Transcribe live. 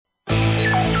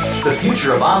The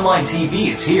future of online TV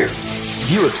is here.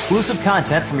 View exclusive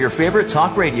content from your favorite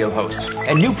talk radio hosts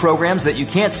and new programs that you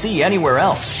can't see anywhere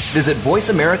else. Visit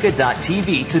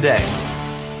voiceamerica.tv today.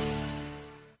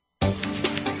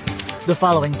 The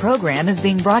following program is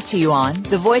being brought to you on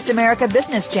the Voice America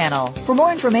Business Channel. For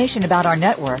more information about our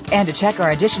network and to check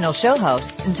our additional show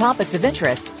hosts and topics of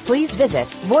interest, please visit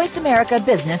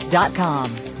voiceamericabusiness.com.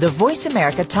 The Voice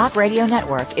America Talk Radio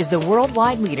Network is the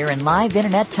worldwide leader in live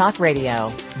Internet talk radio.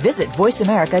 Visit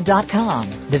voiceamerica.com.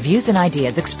 The views and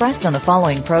ideas expressed on the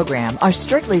following program are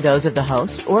strictly those of the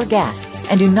host or guests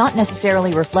and do not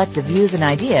necessarily reflect the views and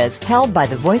ideas held by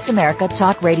the Voice America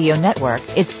Talk Radio Network,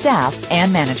 its staff,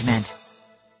 and management.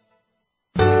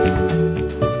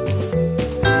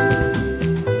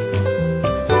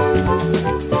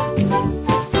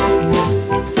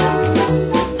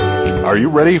 Are you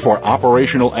ready for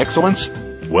operational excellence?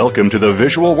 Welcome to the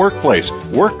Visual Workplace,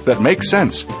 work that makes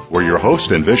sense, where your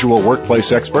host and visual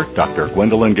workplace expert, Dr.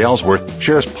 Gwendolyn Galsworth,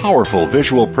 shares powerful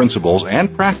visual principles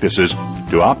and practices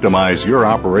to optimize your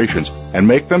operations and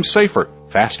make them safer,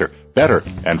 faster, better,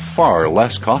 and far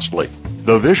less costly.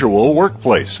 The Visual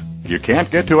Workplace. You can't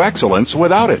get to excellence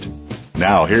without it.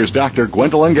 Now, here's Dr.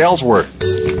 Gwendolyn Galsworth.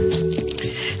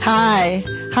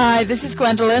 Hi, this is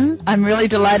Gwendolyn. I'm really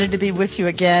delighted to be with you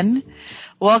again.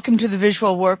 Welcome to the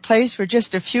Visual Workplace. We're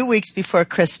just a few weeks before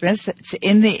Christmas. It's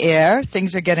in the air.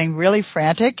 Things are getting really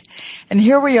frantic. And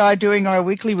here we are doing our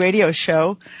weekly radio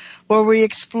show where we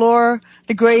explore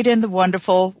the great and the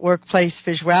wonderful workplace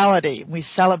visuality. We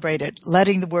celebrate it,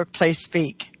 letting the workplace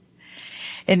speak.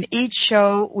 In each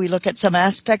show, we look at some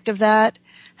aspect of that,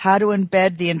 how to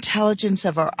embed the intelligence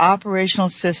of our operational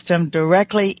system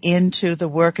directly into the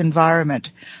work environment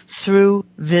through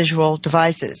visual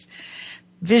devices.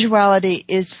 Visuality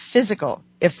is physical.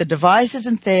 If the device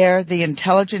isn't there, the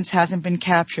intelligence hasn't been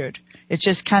captured. It's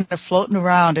just kind of floating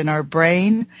around in our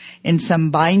brain in some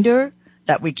binder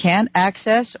that we can't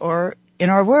access, or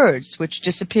in our words, which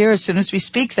disappear as soon as we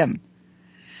speak them.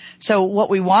 So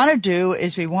what we want to do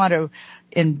is we want to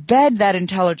embed that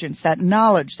intelligence, that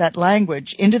knowledge, that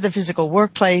language into the physical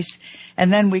workplace,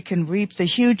 and then we can reap the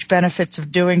huge benefits of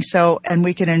doing so, and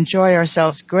we can enjoy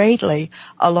ourselves greatly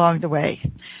along the way.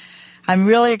 I'm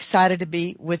really excited to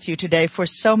be with you today for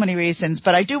so many reasons,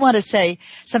 but I do want to say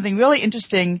something really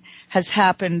interesting has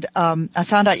happened. I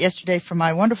found out yesterday from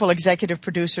my wonderful executive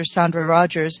producer, Sandra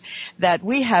Rogers, that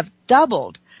we have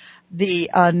doubled the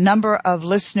number of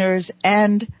listeners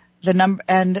and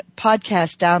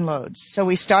podcast downloads. So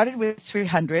we started with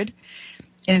 300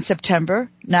 in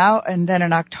September. Now and then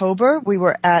in October, we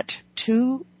were at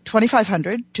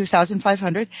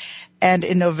 2,500. And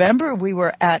in November, we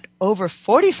were at over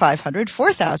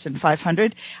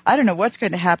 4,500. I don't know what's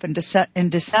going to happen in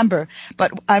December,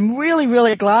 but I'm really,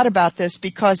 really glad about this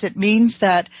because it means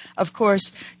that, of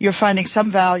course, you're finding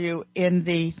some value in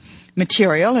the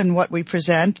material and what we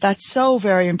present. That's so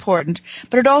very important.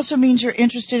 But it also means you're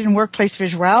interested in workplace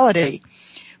visuality,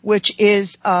 which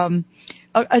is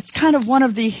it's kind of one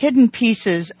of the hidden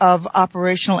pieces of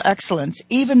operational excellence.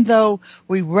 Even though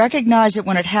we recognize it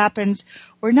when it happens,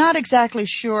 we're not exactly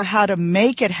sure how to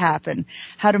make it happen,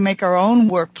 how to make our own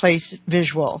workplace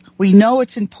visual. We know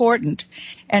it's important.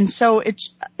 And so it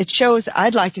shows,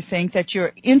 I'd like to think, that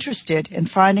you're interested in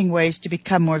finding ways to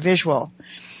become more visual.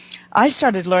 I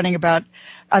started learning about,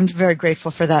 I'm very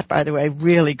grateful for that, by the way,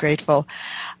 really grateful.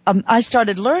 I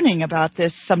started learning about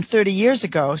this some 30 years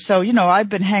ago. So, I've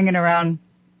been hanging around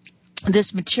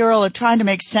this material and trying to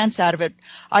make sense out of it.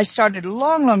 I started a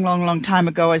long time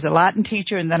ago as a Latin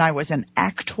teacher, and then I was an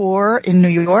actor in New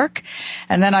York,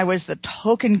 and then I was the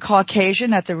token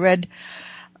Caucasian at the Red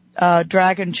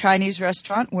Dragon Chinese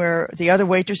restaurant where the other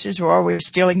waitresses were always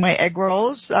stealing my egg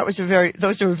rolls.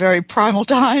 Those were very primal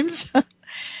times.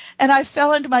 And I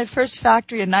fell into my first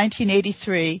factory in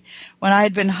 1983 when I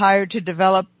had been hired to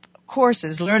develop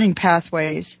courses, learning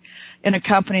pathways, in a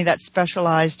company that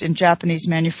specialized in Japanese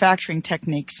manufacturing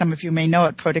techniques. Some of you may know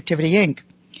it, Productivity Inc.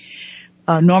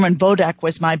 Norman Bodak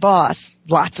was my boss.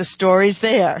 Lots of stories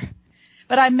there.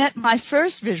 But I met my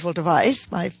first visual device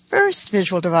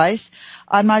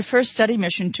on my first study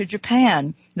mission to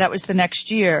Japan. That was the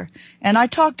next year. And I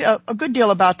talked a good deal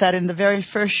about that in the very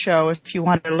first show, if you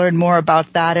want to learn more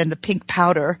about that and the pink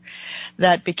powder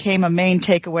that became a main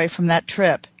takeaway from that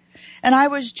trip. And I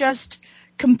was just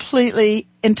completely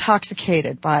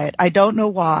intoxicated by it. I don't know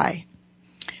why.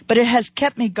 But it has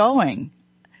kept me going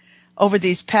over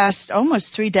these past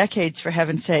almost 3 decades, for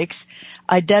heaven's sakes,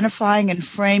 identifying and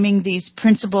framing these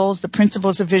principles, the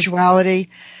principles of visuality,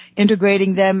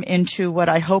 integrating them into what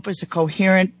I hope is a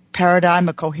coherent paradigm,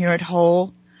 a coherent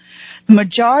whole. The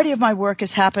majority of my work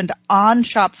has happened on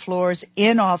shop floors,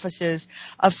 in offices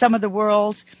of some of the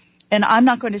world's, and I'm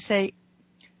not going to say,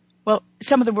 well,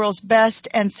 some of the world's best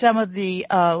and some of the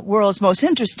world's most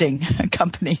interesting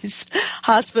companies,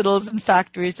 hospitals and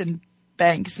factories and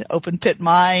banks, open pit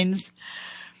mines.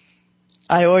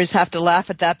 I always have to laugh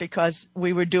at that because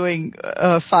we were doing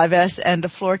 5S and the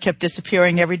floor kept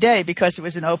disappearing every day because it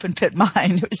was an open pit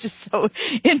mine. It was just so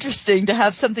interesting to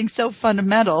have something so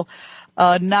fundamental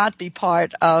not be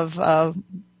part of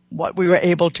what we were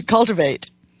able to cultivate.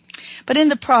 But in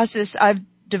the process, I've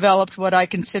developed what I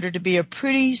consider to be a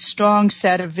pretty strong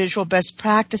set of visual best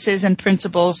practices and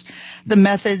principles, the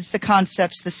methods, the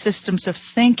concepts, the systems of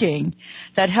thinking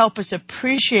that help us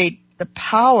appreciate the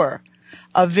power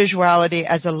of visuality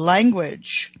as a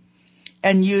language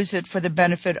and use it for the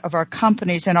benefit of our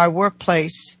companies and our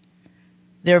workplace,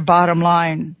 their bottom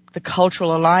line, the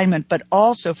cultural alignment, but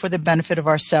also for the benefit of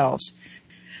ourselves,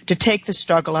 to take the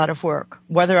struggle out of work.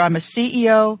 Whether I'm a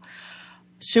CEO,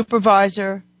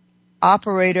 supervisor,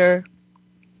 operator,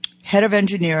 head of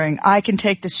engineering, I can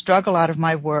take the struggle out of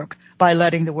my work by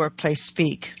letting the workplace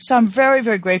speak. So I'm very,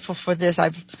 very grateful for this.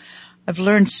 I've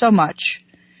learned so much.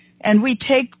 And we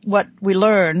take what we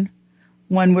learn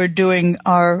when we're doing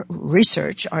our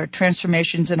research, our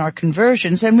transformations and our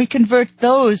conversions, and we convert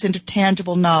those into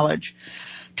tangible knowledge.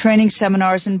 Training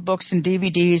seminars and books and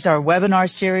DVDs, our webinar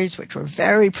series, which we're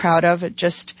very proud of. It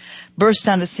just burst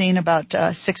on the scene about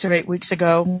 6 or 8 weeks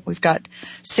ago. We've got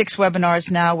 6 webinars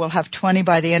now. We'll have 20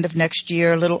 by the end of next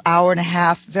year, a little hour and a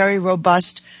half, very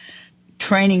robust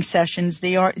training sessions.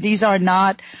 These are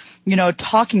not,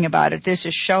 talking about it. This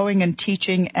is showing and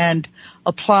teaching and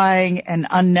applying and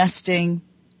unnesting.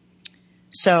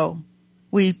 So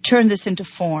we turn this into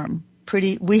form.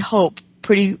 We hope,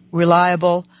 pretty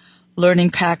reliable learning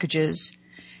packages.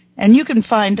 And you can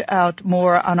find out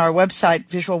more on our website,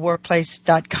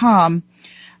 visualworkplace.com.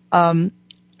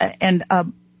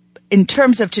 In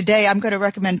terms of today, I'm going to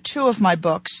recommend 2 of my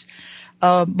books.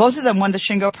 Both of them won the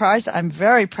Shingo Prize. I'm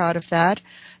very proud of that.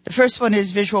 The first one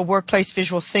is Visual Workplace,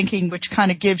 Visual Thinking, which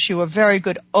kind of gives you a very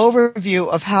good overview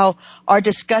of how our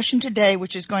discussion today,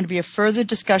 which is going to be a further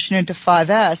discussion into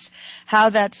 5S, how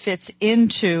that fits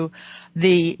into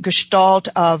the gestalt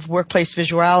of workplace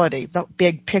visuality, the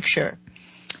big picture.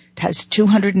 It has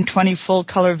 220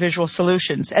 full-color visual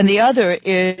solutions. And the other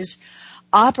is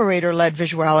operator-led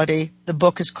visuality. The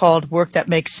book is called Work That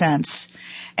Makes Sense.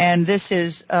 And this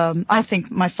is, I think,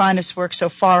 my finest work so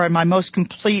far and my most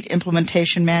complete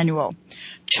implementation manual.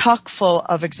 Chock full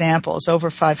of examples, over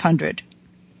 500.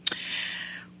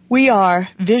 We are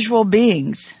visual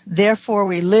beings. Therefore,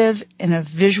 we live in a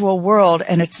visual world,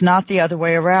 and it's not the other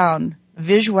way around.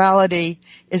 Visuality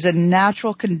is a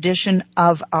natural condition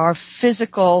of our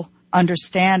physical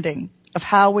understanding, of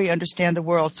how we understand the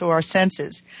world through our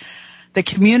senses. The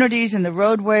communities and the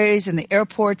roadways and the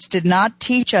airports did not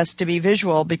teach us to be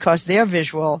visual because they're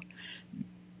visual.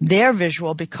 They're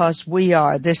visual because we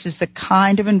are. This is the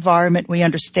kind of environment we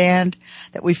understand,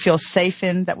 that we feel safe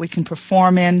in, that we can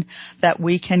perform in, that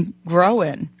we can grow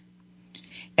in.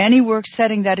 Any work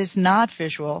setting that is not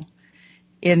visual,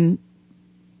 in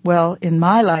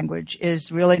my language,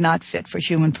 is really not fit for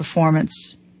human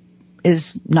performance,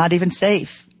 is not even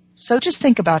safe. So just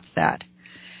think about that.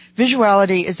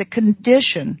 Visuality is a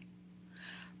condition.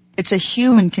 It's a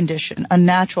human condition, a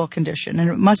natural condition,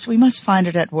 and we must find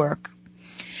it at work.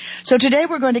 So today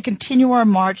we're going to continue our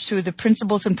march through the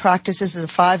principles and practices of the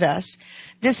 5S.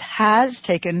 This has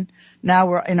taken, now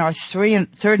we're in our third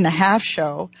and a half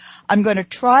show. I'm going to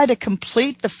try to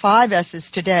complete the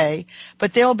 5S's today,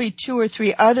 but there will be 2 or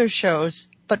 3 other shows,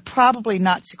 but probably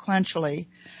not sequentially,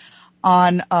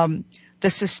 on the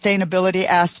sustainability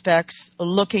aspects,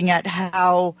 looking at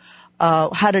how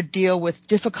to deal with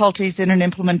difficulties in an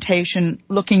implementation,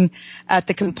 looking at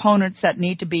the components that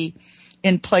need to be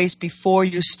in place before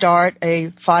you start a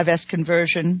 5S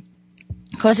conversion,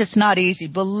 because it's not easy.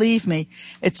 Believe me,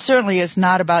 it certainly is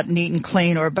not about neat and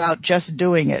clean or about just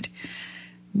doing it,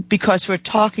 because we're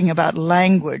talking about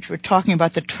language. We're talking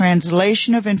about the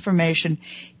translation of information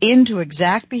into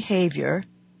exact behavior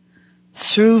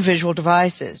through visual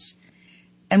devices.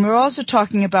 And we're also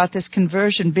talking about this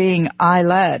conversion being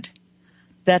I-led,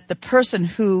 that the person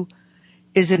who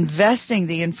is investing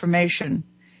the information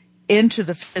into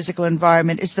the physical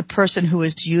environment is the person who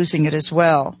is using it as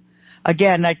well.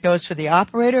 Again, that goes for the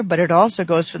operator, but it also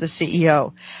goes for the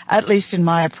CEO, at least in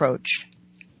my approach.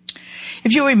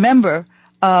 If you remember,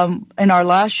 in our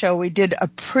last show, we did a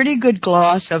pretty good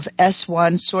gloss of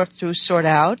S1, sort through, sort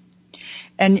out.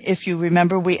 And if you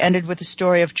remember, we ended with the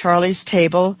story of Charlie's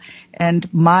Table and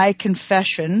my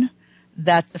confession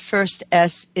that the first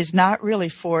S is not really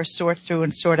for sort through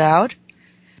and sort out,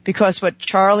 because what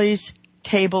Charlie's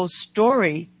Table's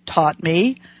story taught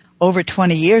me over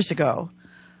 20 years ago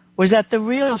was that the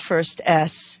real first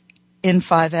S in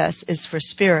 5S is for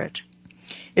spirit.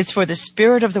 It's for the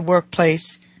spirit of the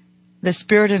workplace, the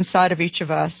spirit inside of each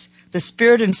of us, the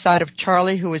spirit inside of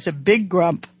Charlie, who is a big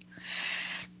grump,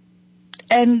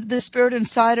 and the spirit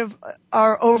inside of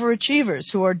our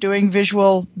overachievers who are doing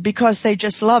visual because they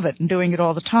just love it and doing it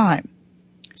all the time.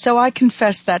 So I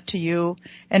confess that to you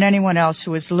and anyone else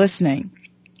who is listening.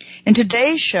 In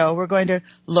today's show, we're going to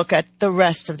look at the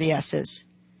rest of the S's.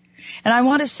 And I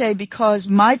want to say, because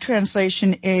my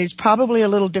translation is probably a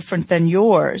little different than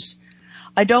yours,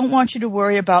 I don't want you to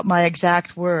worry about my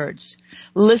exact words.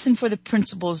 Listen for the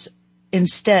principles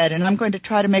instead. And I'm going to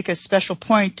try to make a special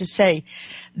point to say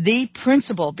the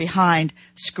principle behind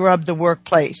Scrub the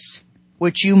Workplace,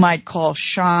 which you might call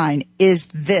shine, is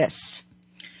this.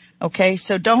 Okay,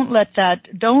 so don't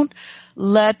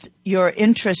let your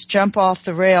interest jump off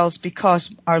the rails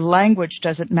because our language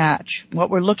doesn't match.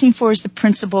 What we're looking for is the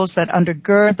principles that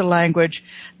undergird the language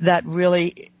that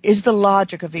really is the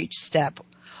logic of each step.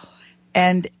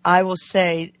 And I will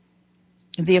say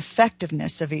the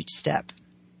effectiveness of each step.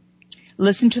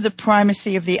 Listen to the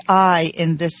primacy of the I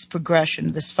in this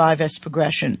progression, this 5S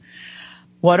progression.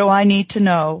 What do I need to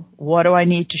know? What do I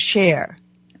need to share?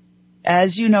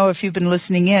 As you know, if you've been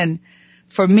listening in,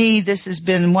 for me, this has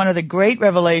been one of the great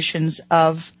revelations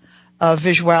of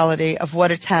visuality, of what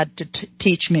it's had to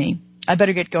teach me. I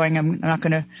better get going. I'm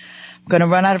going to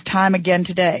run out of time again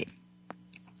today.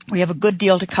 We have a good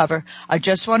deal to cover. I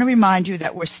just want to remind you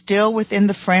that we're still within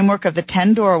the framework of the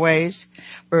 10 doorways.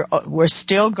 We're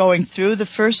still going through the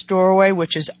first doorway,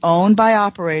 which is owned by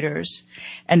operators,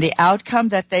 and the outcome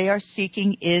that they are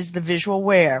seeking is the visual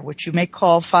where, which you may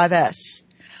call 5S.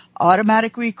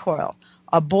 Automatic recoil,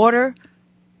 a border,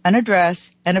 an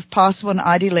address, and if possible an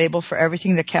ID label for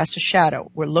everything that casts a shadow.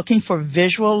 We're looking for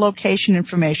visual location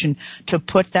information to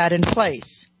put that in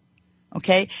place.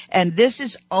 Okay? And this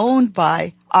is owned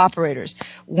by operators.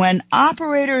 When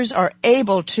operators are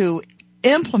able to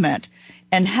implement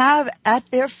and have at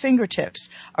their fingertips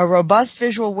a robust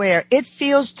visual where, it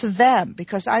feels to them,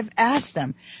 because I've asked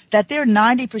them, that they're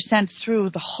 90% through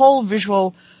the whole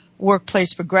visual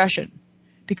workplace progression.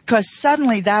 Because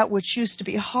suddenly that which used to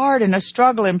be hard and a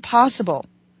struggle, impossible,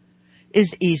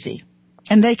 is easy.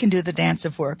 And they can do the dance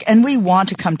of work. And we want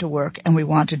to come to work and we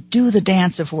want to do the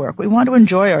dance of work. We want to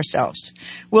enjoy ourselves.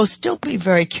 We'll still be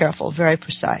very careful, very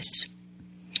precise.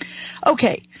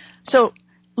 Okay, so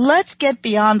let's get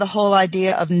beyond the whole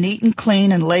idea of neat and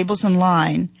clean and labels and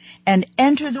line and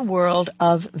enter the world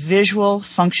of visual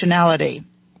functionality.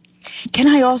 Can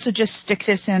I also just stick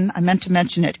this in? I meant to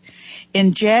mention it.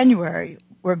 In January,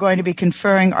 we're going to be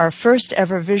conferring our first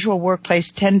ever Visual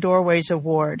Workplace 10 Doorways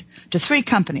Award to 3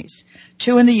 companies,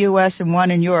 2 in the U.S. and 1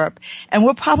 in Europe. And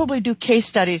we'll probably do case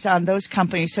studies on those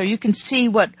companies so you can see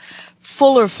what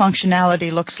fuller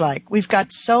functionality looks like. We've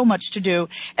got so much to do,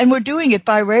 and we're doing it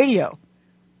by radio.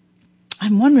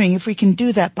 I'm wondering if we can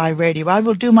do that by radio. I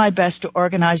will do my best to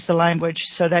organize the language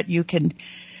so that you can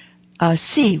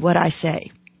see what I say.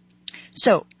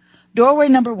 So, doorway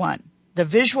number 1, the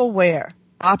visual where.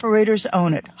 Operators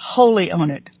own it, wholly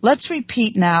own it. Let's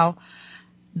repeat now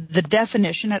the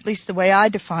definition, at least the way I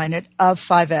define it, of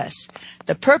 5S.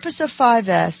 The purpose of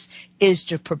 5S is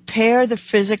to prepare the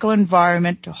physical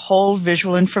environment to hold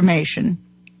visual information,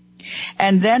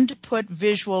 and then to put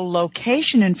visual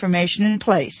location information in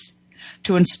place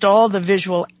to install the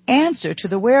visual answer to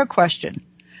the where question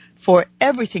for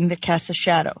everything that casts a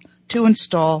shadow, to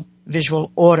install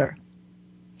visual order.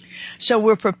 So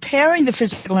we're preparing the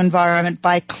physical environment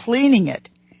by cleaning it,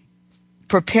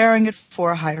 preparing it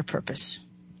for a higher purpose.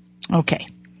 Okay.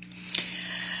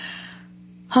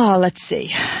 Let's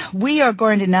see. We are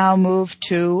going to now move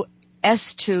to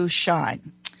S2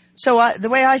 Shine. So the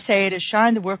way I say it is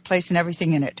shine the workplace and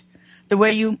everything in it.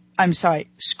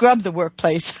 Scrub the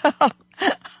workplace.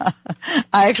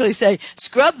 I actually say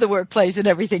scrub the workplace and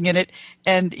everything in it,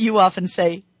 and you often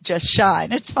say just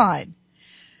shine. It's fine.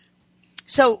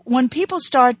 So when people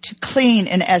start to clean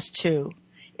in S2,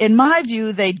 in my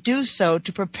view, they do so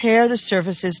to prepare the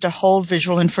surfaces to hold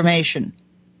visual information.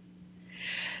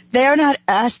 They are not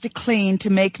asked to clean to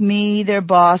make me, their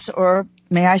boss, or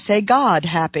may I say God,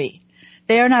 happy.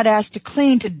 They are not asked to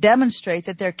clean to demonstrate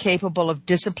that they're capable of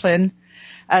discipline,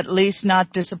 at least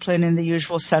not discipline in the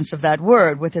usual sense of that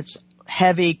word, with its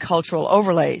heavy cultural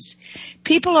overlays.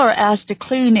 People are asked to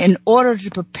clean in order to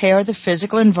prepare the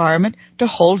physical environment to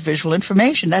hold visual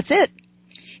information. That's it.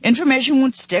 Information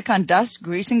won't stick on dust,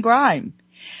 grease, and grime.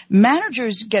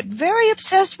 Managers get very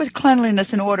obsessed with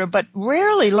cleanliness and order, but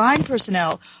rarely line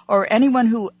personnel or anyone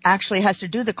who actually has to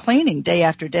do the cleaning day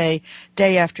after day,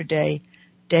 day after day,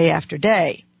 day after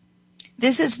day.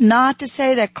 This is not to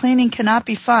say that cleaning cannot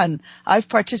be fun. I've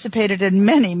participated in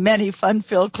many, many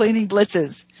fun-filled cleaning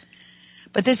blitzes.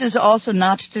 But this is also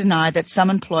not to deny that some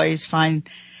employees find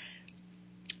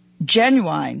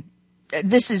genuine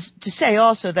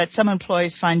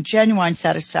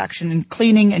satisfaction in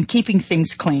cleaning and keeping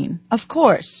things clean. Of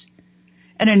course.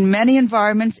 And in many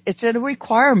environments, it's a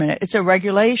requirement. It's a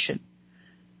regulation.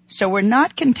 So we're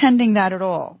not contending that at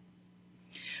all.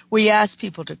 We ask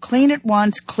people to clean it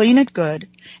once, clean it good,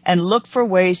 and look for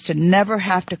ways to never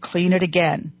have to clean it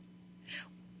again.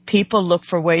 People look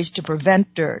for ways to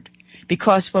prevent dirt,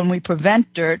 because when we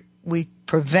prevent dirt, we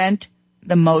prevent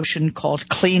the motion called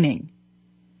cleaning.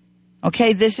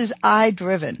 Okay, this is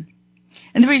I-driven.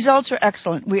 And the results are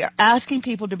excellent. We are asking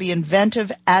people to be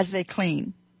inventive as they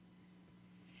clean.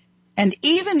 And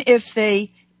even if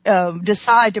they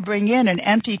decide to bring in an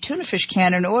empty tuna fish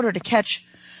can in order to catch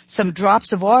some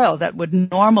drops of oil that would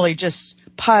normally just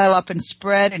pile up and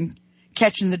spread and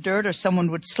catch in the dirt or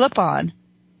someone would slip on,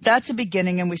 that's a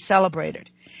beginning and we celebrate it.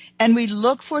 And we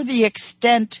look for the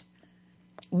extent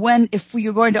if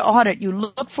you're going to audit, you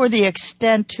look for the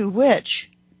extent to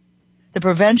which the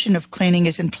prevention of cleaning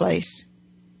is in place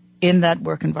in that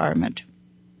work environment.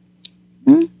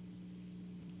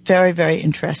 Very, very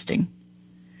interesting.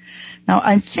 Now,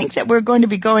 I think that we're going to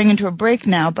be going into a break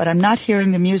now, but I'm not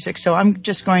hearing the music, so I'm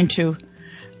just going to...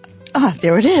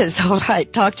 there it is. All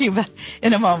right. Talk to you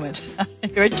in a moment.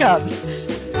 Here it comes.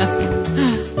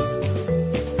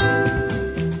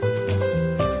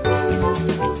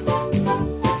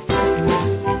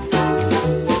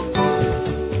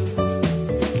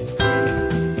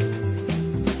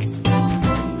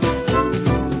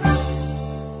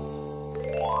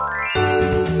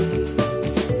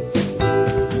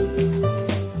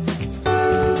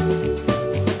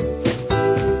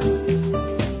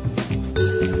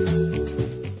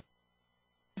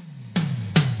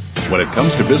 When it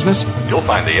comes to business, you'll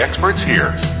find the experts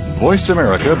here. Voice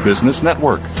America Business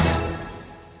Network.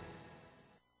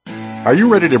 Are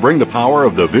you ready to bring the power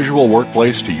of the visual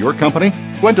workplace to your company?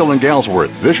 Gwendolyn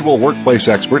Galsworth, visual workplace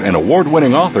expert and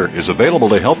award-winning author, is available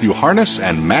to help you harness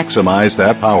and maximize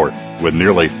that power. With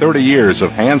nearly 30 years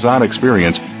of hands-on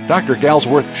experience, Dr.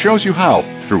 Galsworth shows you how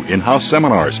through in-house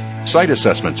seminars, site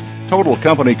assessments, total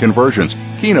company conversions,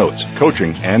 keynotes,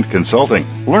 coaching, and consulting.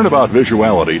 Learn about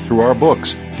visuality through our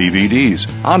books, DVDs,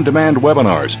 on-demand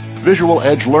webinars, Visual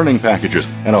Edge learning packages,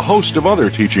 and a host of other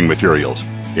teaching materials.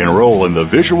 Enroll in the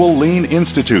Visual Lean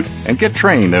Institute and get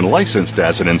trained and licensed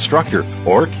as an instructor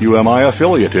or QMI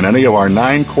affiliate in any of our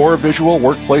 9 core visual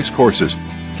workplace courses.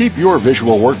 Keep your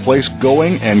visual workplace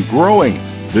going and growing.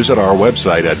 Visit our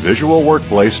website at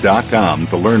visualworkplace.com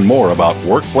to learn more about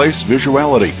workplace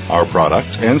visuality, our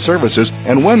products and services,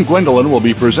 and when Gwendolyn will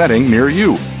be presenting near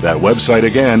you. That website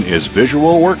again is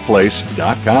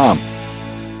visualworkplace.com.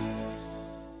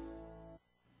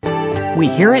 We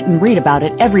hear it and read about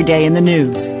it every day in the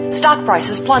news. Stock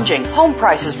prices plunging, home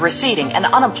prices receding, and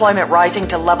unemployment rising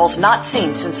to levels not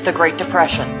seen since the Great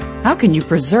Depression. How can you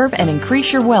preserve and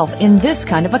increase your wealth in this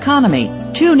kind of economy?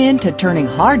 Tune in to Turning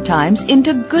Hard Times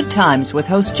into Good Times with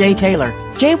host Jay Taylor.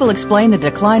 Jay will explain the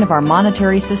decline of our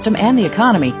monetary system and the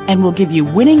economy, and will give you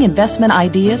winning investment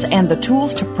ideas and the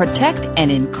tools to protect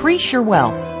and increase your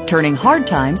wealth. Turning Hard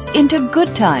Times into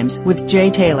Good Times with Jay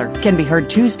Taylor can be heard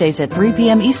Tuesdays at 3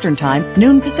 p.m. Eastern Time,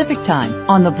 noon Pacific Time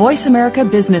on the Voice America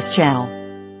Business Channel.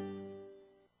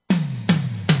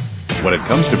 When it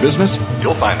comes to business,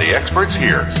 you'll find the experts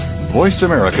here. Voice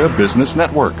America Business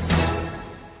Network.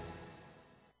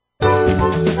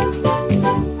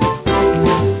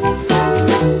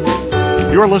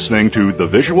 You're listening to The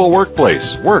Visual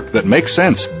Workplace, Work That Makes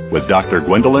Sense, with Dr.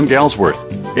 Gwendolyn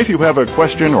Galsworth. If you have a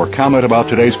question or comment about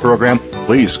today's program,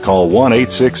 please call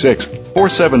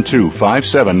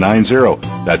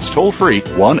 1-866-472-5790. That's toll free,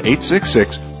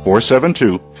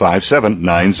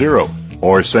 1-866-472-5790.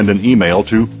 Or send an email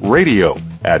to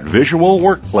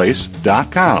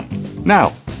radio@visualworkplace.com.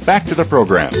 Now, back to the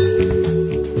program.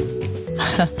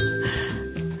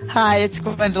 Hi, it's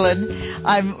Gwendolyn.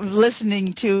 I'm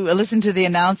listen to the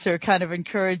announcer kind of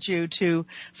encourage you to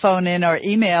phone in or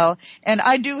email. And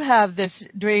I do have this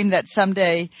dream that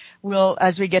someday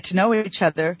as we get to know each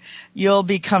other, you'll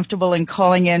be comfortable in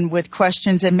calling in with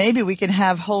questions, and maybe we can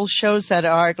have whole shows that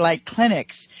are like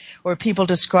clinics where people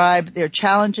describe their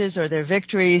challenges or their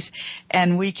victories,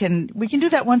 and we can do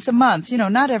that once a month.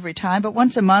 Not every time, but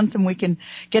once a month, and we can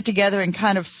get together and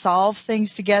kind of solve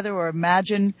things together or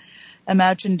imagine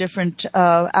imagine different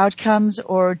outcomes,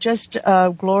 or just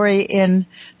glory in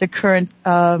the current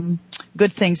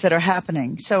good things that are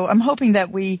happening. So I'm hoping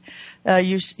that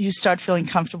you start feeling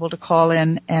comfortable to call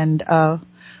in, and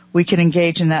we can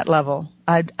engage in that level.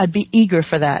 I'd be eager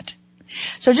for that.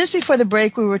 So just before the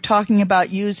break, we were talking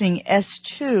about using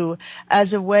S2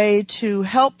 as a way to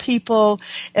help people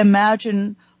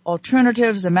imagine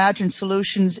alternatives, imagine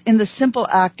solutions in the simple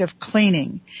act of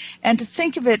cleaning, and to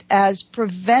think of it as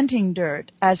preventing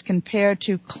dirt as compared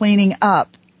to cleaning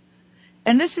up.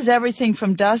 And this is everything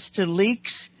from dust to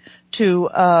leaks to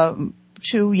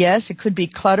yes, it could be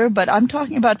clutter, but I'm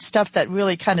talking about stuff that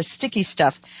really kind of sticky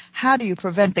stuff. How do you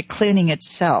prevent the cleaning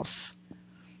itself?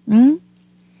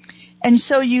 And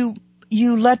so you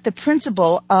let the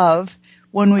principle of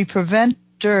when we prevent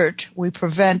dirt, we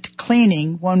prevent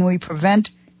cleaning. When we prevent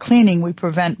cleaning, we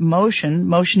prevent motion.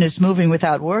 Motion is moving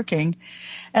without working.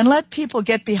 And let people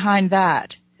get behind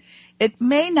that. It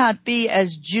may not be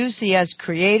as juicy as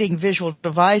creating visual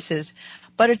devices,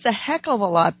 but it's a heck of a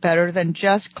lot better than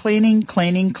just cleaning.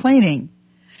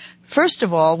 First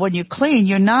of all, when you clean,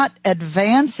 you're not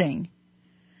advancing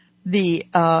the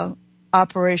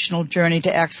operational journey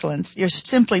to excellence. You're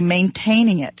simply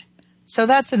maintaining it. So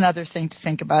that's another thing to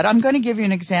think about. I'm going to give you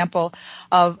an example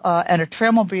of at a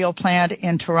Trailmobile plant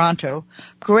in Toronto.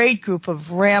 Great group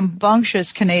of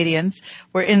rambunctious Canadians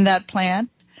were in that plant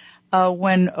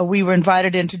when we were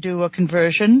invited in to do a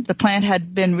conversion. The plant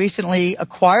had been recently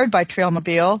acquired by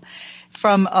Trailmobile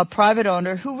from a private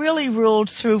owner who really ruled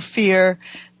through fear.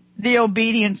 The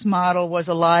obedience model was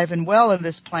alive and well in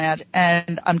this plant,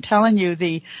 and I'm telling you,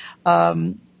 the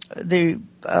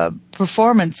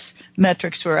performance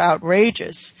metrics were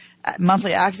outrageous.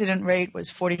 Monthly accident rate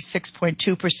was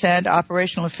 46.2%.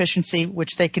 Operational efficiency,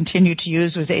 which they continue to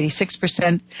use, was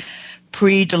 86%.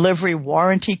 Pre-delivery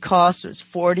warranty cost was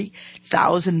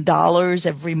 $40,000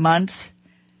 every month.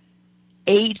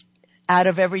 8 out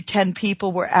of every 10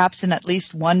 people were absent at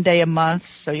least one day a month,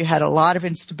 so you had a lot of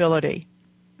instability.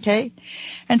 Okay?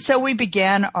 And so we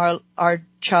began our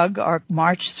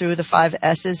march through the 5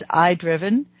 S's,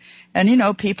 I-driven.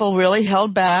 And, people really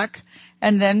held back.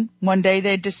 And then one day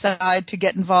they decide to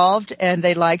get involved, and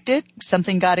they liked it.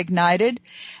 Something got ignited.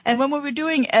 And when we were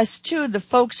doing S2, the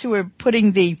folks who were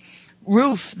putting the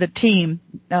roof, the team,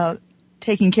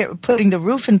 putting the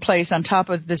roof in place on top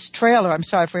of this trailer, I'm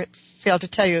sorry, failed to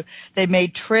tell you, they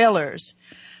made trailers.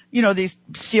 These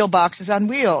seal boxes on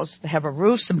wheels. They have a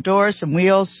roof, some doors, some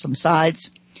wheels, some sides.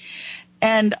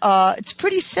 And it's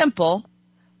pretty simple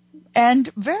and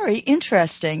very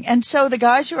interesting. And so the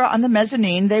guys who are on the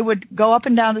mezzanine, they would go up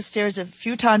and down the stairs a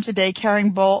few times a day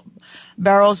carrying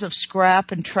barrels of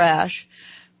scrap and trash,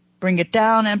 bring it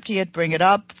down, empty it, bring it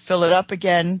up, fill it up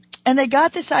again. And they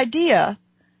got this idea.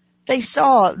 They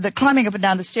saw that climbing up and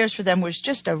down the stairs for them was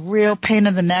just a real pain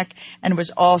in the neck, and it was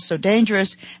also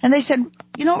dangerous. And they said,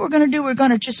 you know what we're going to do? We're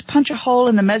going to just punch a hole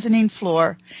in the mezzanine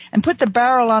floor and put the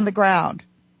barrel on the ground.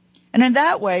 And in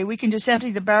that way, we can just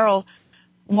empty the barrel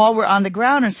while we're on the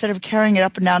ground instead of carrying it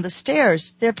up and down the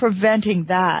stairs. They're preventing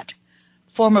that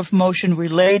form of motion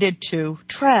related to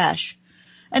trash.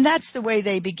 And that's the way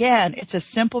they began. It's a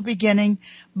simple beginning,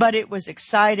 but it was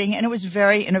exciting and it was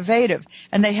very innovative.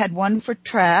 And they had one for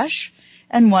trash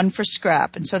and one for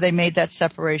scrap. And so they made that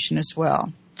separation as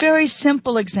well. Very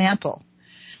simple example.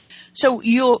 So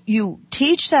you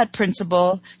teach that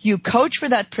principle, you coach for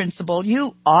that principle,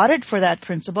 you audit for that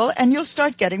principle, and you'll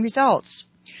start getting results.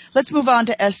 Let's move on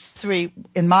to S3.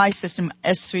 In my system,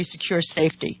 S3 Secure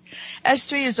Safety.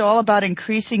 S3 is all about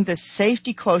increasing the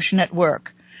safety quotient at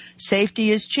work.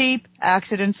 Safety is cheap,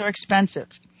 accidents are expensive.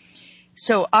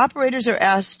 So operators are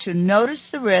asked to notice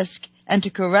the risk and to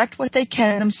correct what they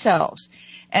can themselves.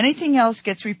 Anything else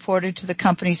gets reported to the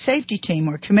company's safety team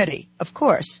or committee, of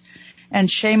course.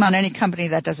 And shame on any company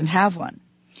that doesn't have one.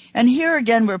 And here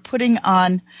again, we're putting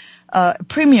on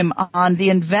premium on the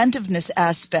inventiveness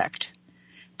aspect.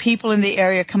 People in the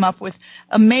area come up with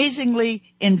amazingly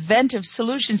inventive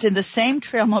solutions. In the same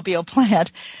Trailmobile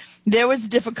plant, there was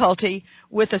difficulty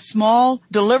with a small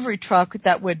delivery truck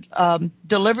that would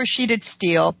deliver sheeted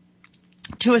steel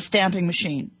to a stamping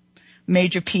machine,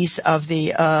 major piece of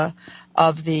the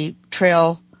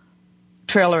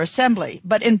trailer assembly.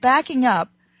 But in backing up,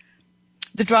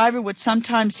 the driver would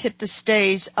sometimes hit the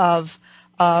stays of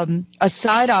a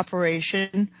side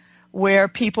operation where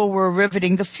people were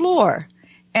riveting the floor.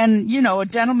 And, a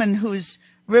gentleman who's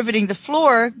riveting the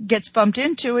floor gets bumped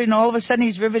into, and all of a sudden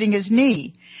he's riveting his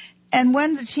knee. And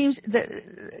when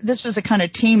this was a kind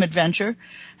of team adventure,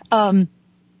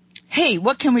 hey,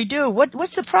 what can we do?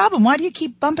 What's the problem? Why do you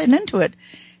keep bumping into it?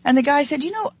 And the guy said,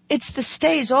 it's the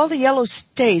stays, all the yellow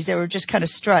stays. They were just kind of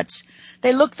struts.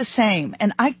 They look the same.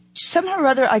 And somehow or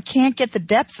other, I can't get the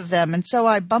depth of them. And so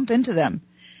I bump into them.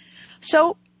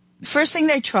 So first thing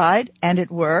they tried, and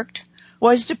it worked,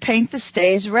 was to paint the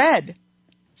stays red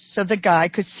so the guy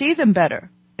could see them better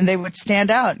and they would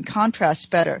stand out and contrast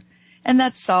better. And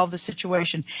that solved the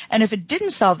situation. And if it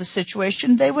didn't solve the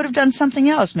situation, they would have done something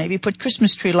else, maybe put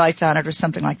Christmas tree lights on it or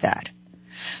something like that.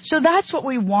 So that's what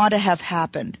we want to have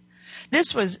happened.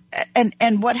 This was,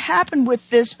 and what happened with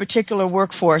this particular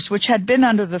workforce, which had been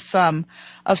under the thumb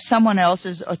of someone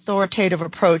else's authoritative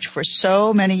approach for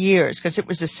so many years, because it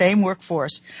was the same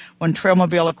workforce when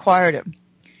Trailmobile acquired it,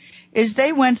 is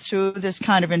they went through this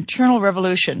kind of internal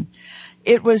revolution.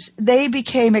 They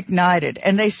became ignited,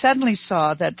 and they suddenly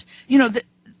saw that,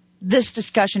 this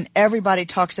discussion, everybody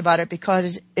talks about it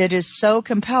because it is so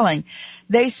compelling.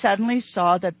 They suddenly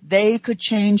saw that they could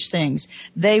change things.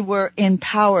 They were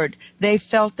empowered. They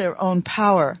felt their own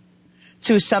power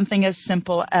through something as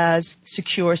simple as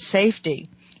secure safety.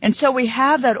 And so we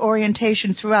have that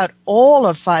orientation throughout all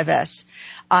of 5S.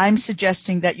 I'm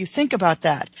suggesting that you think about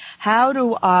that. How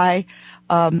do I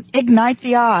ignite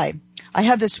the eye? I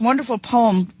have this wonderful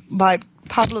poem by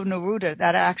Pablo Neruda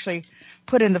that I actually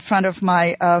put in the front of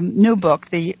my new book,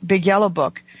 the Big Yellow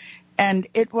Book. And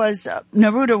it was,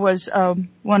 Neruda was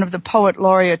one of the poet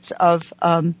laureates of,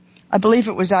 I believe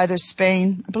it was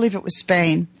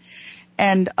Spain.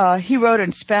 And he wrote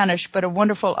in Spanish, but a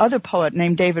wonderful other poet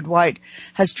named David White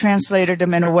has translated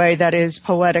him in a way that is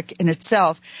poetic in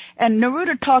itself. And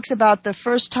Neruda talks about the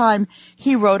first time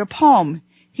he wrote a poem.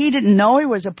 He didn't know he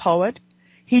was a poet.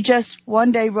 He just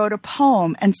one day wrote a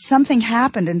poem, and something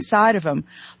happened inside of him,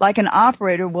 like an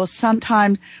operator will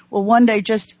one day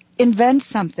just invent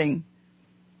something,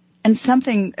 and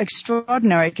something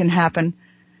extraordinary can happen.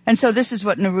 And so this is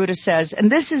what Neruda says. And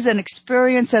this is an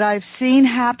experience that I've seen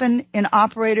happen in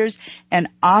operators, and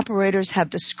operators have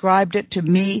described it to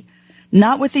me,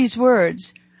 not with these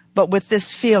words, but with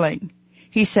this feeling.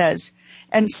 He says,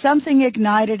 and something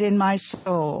ignited in my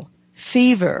soul,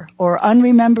 fever or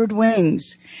unremembered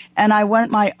wings, and I went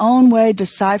my own way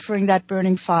deciphering that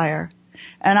burning fire.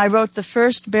 And I wrote the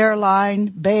first bare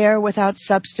line, bare without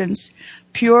substance,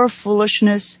 pure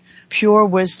foolishness, pure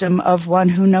wisdom of one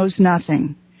who knows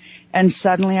nothing. And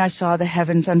suddenly I saw the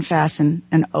heavens unfasten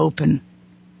and open.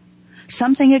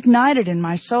 Something ignited in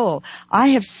my soul. I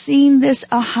have seen this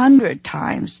 100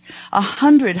 times,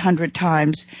 100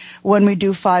 times when we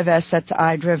do 5S, that's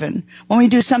eye-driven. When we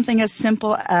do something as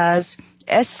simple as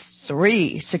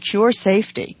S3, secure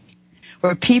safety,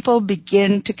 where people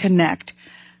begin to connect,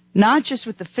 not just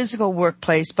with the physical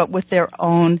workplace, but with their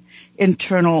own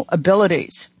internal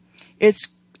abilities.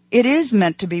 It is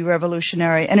meant to be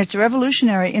revolutionary, and it's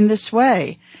revolutionary in this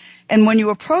way. And when you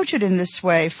approach it in this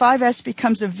way, 5S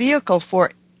becomes a vehicle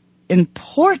for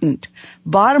important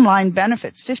bottom line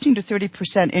benefits, 15 to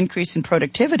 30% increase in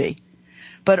productivity,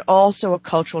 but also a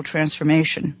cultural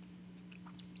transformation.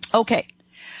 Okay,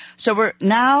 so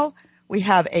we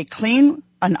have an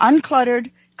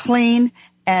uncluttered, clean,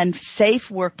 and safe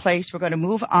workplace. We're going to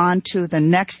move on to the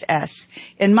next S.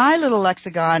 In my little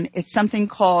lexicon, it's something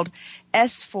called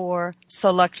S4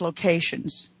 select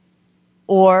locations,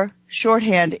 or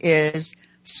shorthand is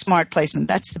smart placement.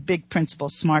 That's the big principle,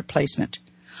 smart placement.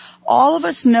 All of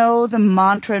us know the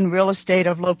mantra in real estate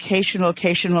of location,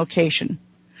 location, location.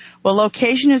 Well,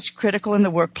 location is critical in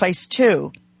the workplace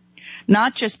too.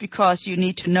 Not just because you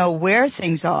need to know where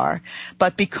things are,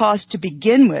 but because to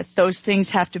begin with, those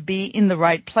things have to be in the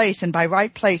right place. And by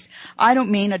right place, I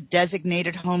don't mean a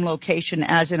designated home location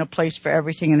as in a place for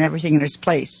everything and everything in its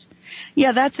place.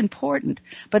 Yeah, that's important,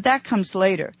 but that comes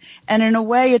later. And in a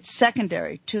way, it's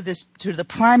secondary to the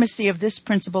primacy of this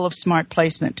principle of smart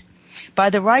placement. By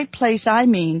the right place, I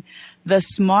mean the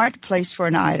smart place for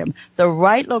an item, the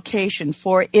right location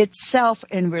for itself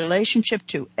in relationship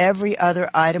to every other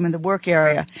item in the work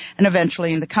area and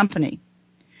eventually in the company.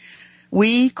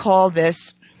 We call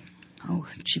this,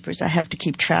 jeepers, I have to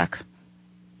keep track.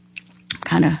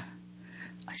 Let's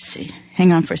see,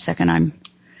 hang on for a second, I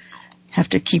have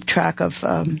to keep track of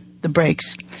the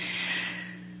breaks.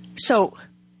 So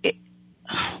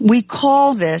we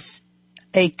call this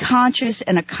a conscious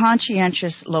and a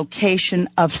conscientious location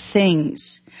of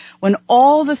things. When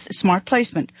all the smart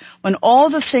placement, when all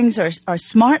the things are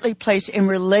smartly placed in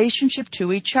relationship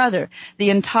to each other,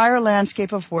 the entire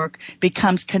landscape of work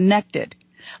becomes connected,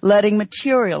 letting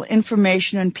material,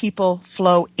 information, and people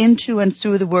flow into and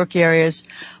through the work areas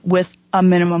with a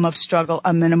minimum of struggle,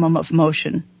 a minimum of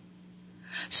motion.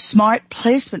 Smart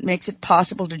placement makes it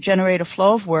possible to generate a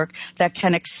flow of work that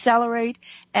can accelerate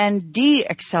and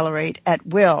de-accelerate at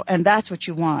will, and that's what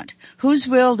you want. Whose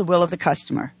will? The will of the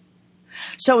customer.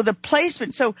 So the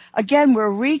placement, so again, we're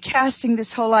recasting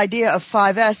this whole idea of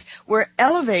 5S. We're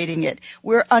elevating it.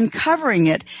 We're uncovering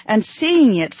it and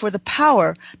seeing it for the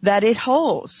power that it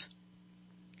holds.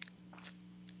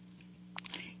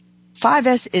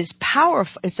 5S is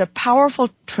powerful. It's a powerful,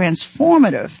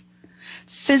 transformative,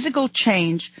 physical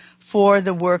change for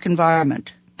the work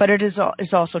environment. But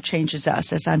it also changes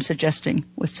us, as I'm suggesting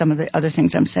with some of the other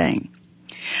things I'm saying.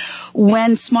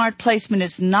 When smart placement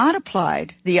is not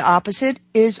applied, the opposite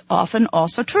is often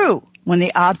also true. When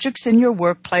the objects in your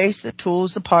workplace, the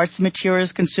tools, the parts, the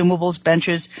materials, consumables,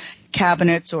 benches,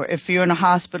 cabinets, or if you're in a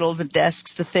hospital, the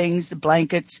desks, the things, the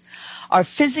blankets, are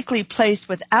physically placed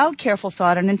without careful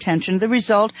thought and intention, the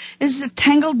result is a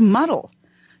tangled muddle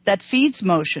that feeds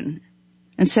motion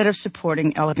instead of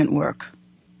supporting elegant work.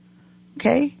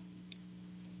 Okay?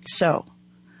 So,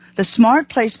 the smart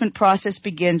placement process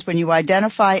begins when you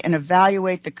identify and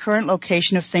evaluate the current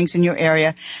location of things in your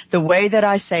area. The way that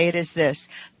I say it is this: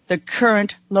 the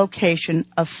current location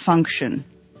of function.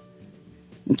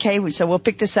 Okay, so we'll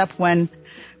pick this up when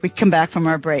we come back from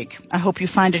our break. I hope you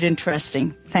find it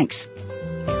interesting. Thanks.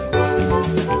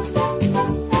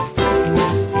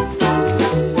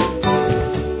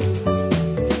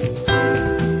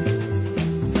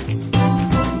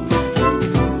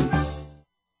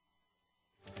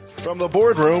 From the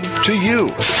boardroom to you,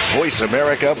 Voice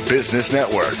America Business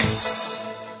Network.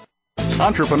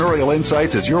 Entrepreneurial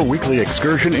Insights is your weekly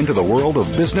excursion into the world of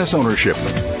business ownership.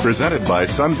 Presented by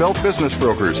Sunbelt Business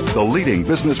Brokers, the leading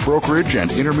business brokerage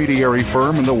and intermediary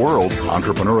firm in the world,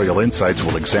 Entrepreneurial Insights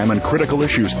will examine critical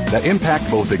issues that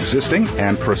impact both existing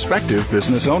and prospective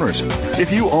business owners.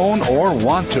 If you own or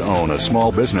want to own a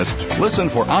small business, listen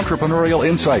for Entrepreneurial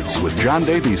Insights with John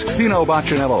Davies, Pino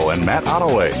Baccinello, and Matt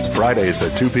Ottaway. Fridays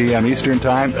at 2 p.m. Eastern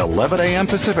Time, 11 a.m.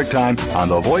 Pacific Time on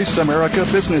the Voice America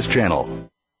Business Channel.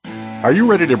 Are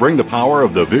you ready to bring the power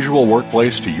of the visual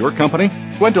workplace to your company?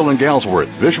 Gwendolyn Galsworth,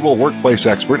 visual workplace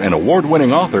expert and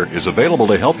award-winning author, is available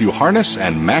to help you harness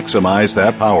and maximize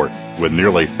that power. With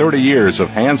nearly 30 years of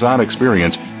hands-on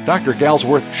experience, Dr.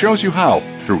 Galsworth shows you how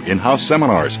through in-house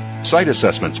seminars, site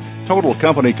assessments, total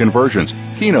company conversions,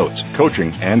 keynotes,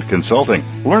 coaching, and consulting.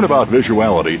 Learn about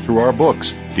visuality through our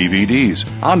books, DVDs,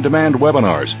 on-demand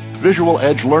webinars, Visual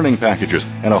Edge learning packages,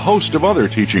 and a host of other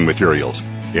teaching materials.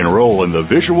 Enroll in the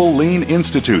Visual Lean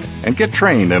Institute and get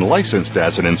trained and licensed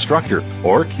as an instructor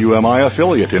or QMI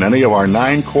affiliate in any of our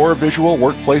 9 core visual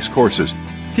workplace courses.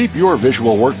 Keep your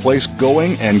visual workplace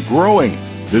going and growing.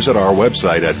 Visit our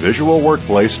website at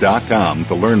visualworkplace.com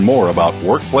to learn more about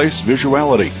workplace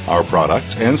visuality, our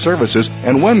products and services,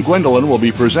 and when Gwendolyn will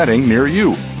be presenting near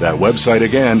you. That website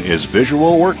again is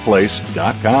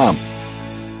visualworkplace.com.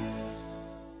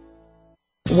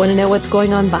 Want to know what's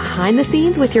going on behind the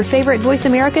scenes with your favorite Voice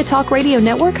America Talk Radio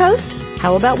Network host?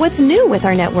 How about what's new with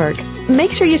our network?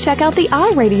 Make sure you check out the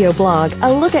iRadio blog,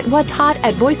 a look at what's hot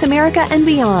at Voice America and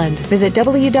beyond. Visit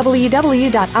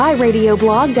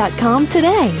www.iradioblog.com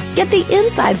today. Get the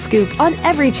inside scoop on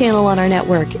every channel on our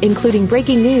network, including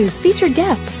breaking news, featured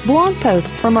guests, blog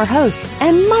posts from our hosts,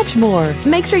 and much more.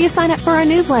 Make sure you sign up for our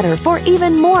newsletter for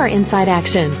even more inside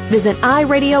action. Visit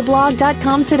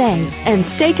iradioblog.com today and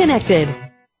stay connected.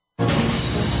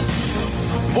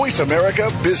 Voice America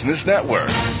Business Network,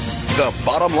 the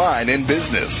bottom line in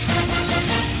business.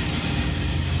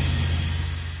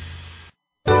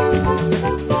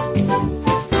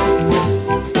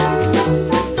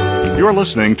 You're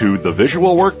listening to The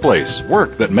Visual Workplace,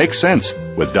 Work That Makes Sense,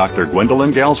 with Dr.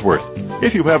 Gwendolyn Galsworth.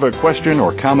 If you have a question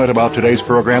or comment about today's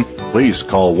program, please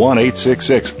call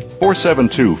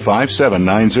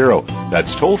 1-866-472-5790.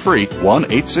 That's toll free,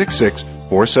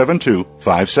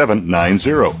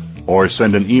 1-866-472-5790. Or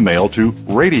send an email to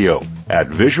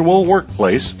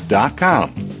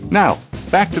radio@visualworkplace.com. Now,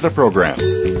 back to the program.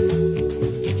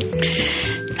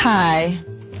 Hi.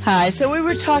 So we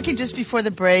were talking just before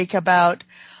the break about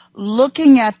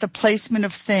looking at the placement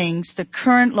of things, the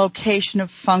current location of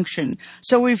function.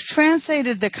 So we've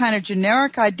translated the kind of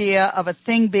generic idea of a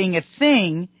thing being a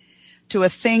thing to a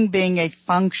thing being a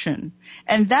function.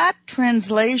 And that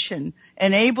translation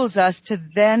enables us to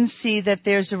then see that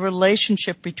there's a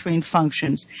relationship between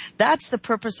functions. That's the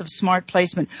purpose of smart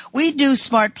placement. We do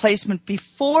smart placement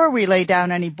before we lay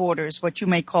down any borders, what you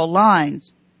may call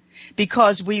lines,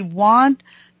 because we want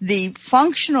the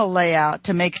functional layout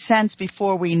to make sense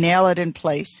before we nail it in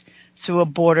place through a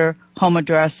border, home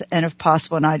address, and if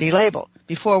possible an ID label,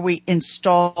 before we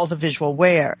install the visual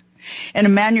where. In a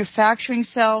manufacturing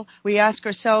cell, we ask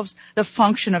ourselves the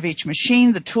function of each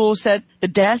machine, the tool set, the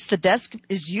desk. The desk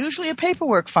is usually a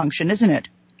paperwork function, isn't it?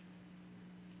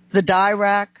 The die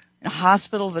rack, in a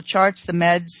hospital, the charts, the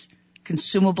meds,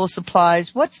 consumable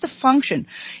supplies. What's the function?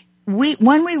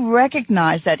 When we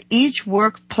recognize that each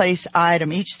workplace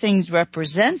item, each thing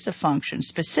represents a function,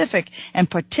 specific and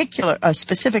particular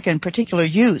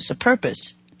use, a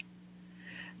purpose,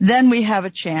 then we have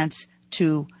a chance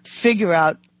to figure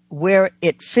out where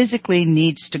it physically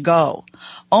needs to go.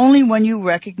 Only when you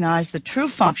recognize the true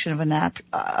function of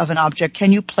an object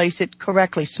can you place it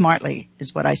correctly, smartly,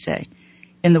 is what I say,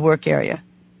 in the work area.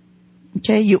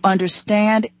 Okay, you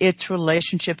understand its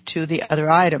relationship to the other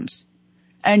items,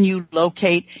 and you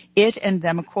locate it and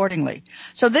them accordingly.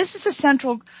 So this is the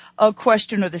central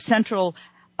question, or the central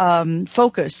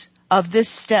focus of this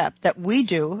step that we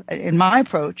do, in my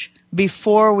approach,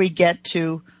 before we get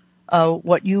to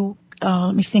what you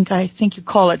I think you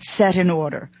call it set in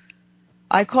order.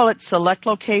 I call it select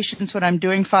locations when I'm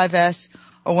doing 5S,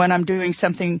 or when I'm doing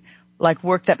something like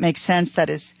work that makes sense, that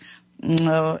is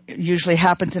usually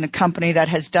happens in a company that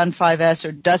has done 5S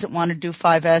or doesn't want to do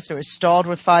 5S or is stalled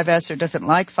with 5S or doesn't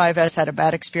like 5S, had a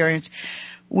bad experience.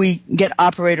 We get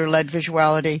operator-led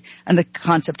visuality, and the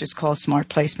concept is called smart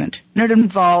placement. And it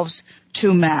involves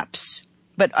 2 maps.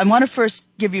 But I want to first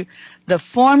give you the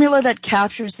formula that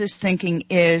captures this thinking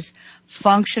is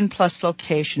function plus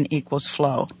location equals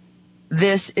flow.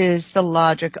 This is the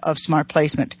logic of smart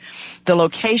placement. The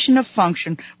location of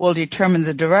function will determine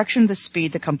the direction, the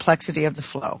speed, the complexity of the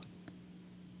flow.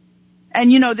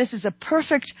 And this is a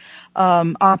perfect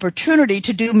opportunity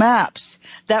to do maps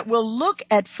that will look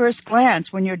at first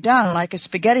glance when you're done like a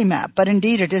spaghetti map, but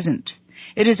indeed it isn't.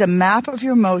 It is a map of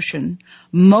your motion,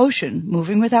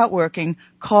 moving without working,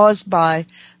 caused by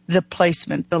the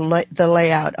placement, the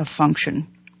layout of function.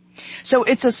 So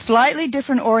it's a slightly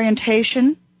different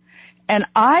orientation, and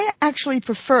I actually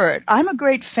prefer it. I'm a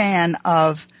great fan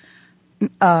of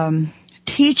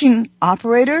teaching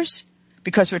operators,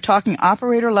 because we're talking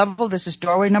operator level. This is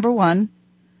doorway number 1,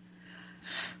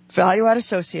 value-add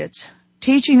associates,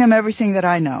 teaching them everything that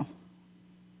I know.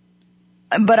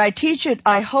 But I teach it,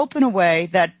 I hope, in a way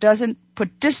that doesn't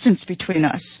put distance between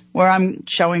us, where I'm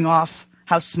showing off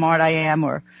how smart I am,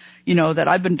 or, that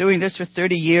I've been doing this for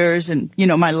 30 years and,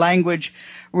 my language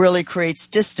really creates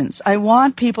distance. I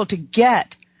want people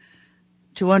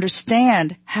to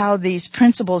understand how these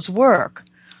principles work,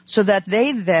 so that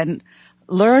they then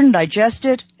learn, digest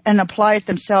it, and apply it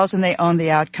themselves, and they own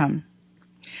the outcome.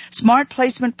 Smart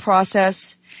placement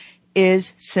process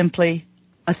is simply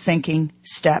a thinking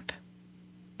step.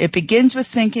 It begins with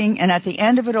thinking, and at the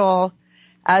end of it all,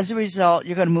 as a result,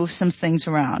 you're going to move some things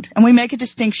around. And we make a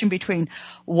distinction between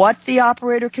what the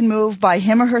operator can move by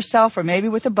him or herself, or maybe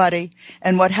with a buddy,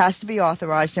 and what has to be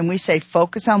authorized. And we say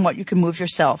focus on what you can move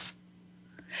yourself.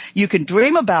 You can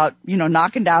dream about,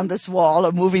 knocking down this wall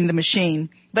or moving the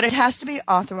machine, but it has to be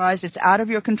authorized. It's out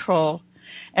of your control.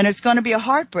 And it's going to be a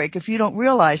heartbreak if you don't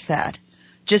realize that.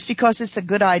 Just because it's a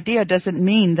good idea doesn't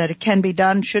mean that it can be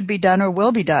done, should be done, or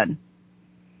will be done.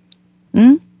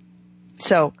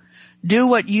 So, do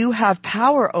what you have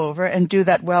power over, and do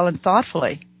that well and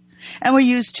thoughtfully. And we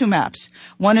use 2 maps.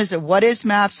 One is a what is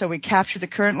map, so we capture the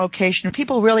current location.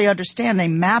 People really understand. They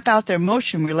map out their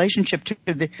motion relationship to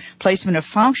the placement of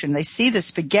function. They see the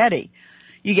spaghetti.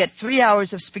 You get 3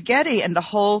 hours of spaghetti and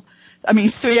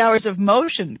 3 hours of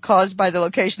motion caused by the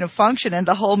location of function, and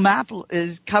the whole map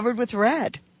is covered with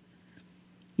red.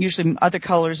 Usually other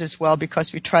colors as well,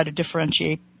 because we try to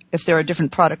differentiate if there are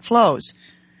different product flows.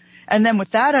 And then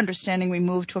with that understanding, we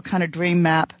move to a kind of dream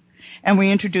map, and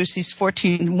we introduce these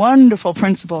 14 wonderful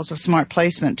principles of smart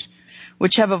placement,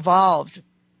 which have evolved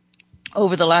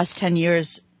over the last 10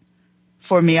 years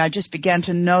for me. I just began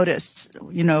to notice,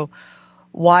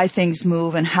 why things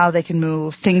move and how they can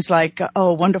move. Things like,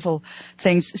 wonderful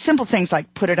things, simple things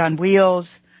like put it on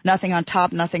wheels, nothing on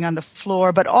top, nothing on the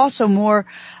floor, but also more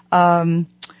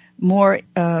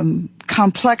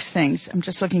complex things. I'm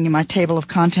just looking at my table of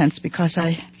contents because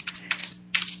I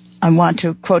want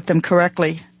to quote them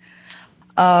correctly.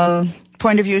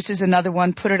 Point of use is another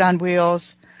one. Put it on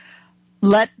wheels.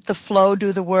 Let the flow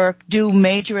do the work. Do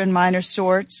major and minor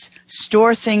sorts.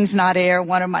 Store things, not air.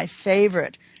 One of my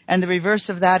favorite. And the reverse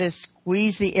of that is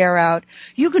squeeze the air out.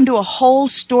 You can do a whole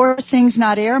store things,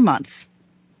 not air month.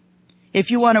 If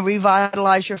you want to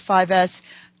revitalize your 5S,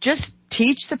 just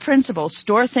teach the principles.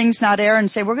 Store things, not air,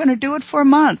 and say, we're going to do it for a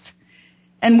month.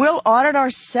 And we'll audit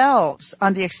ourselves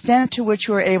on the extent to which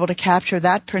we're able to capture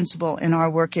that principle in our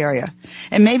work area.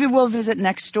 And maybe we'll visit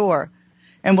next door,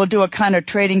 and we'll do a kind of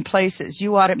trading places.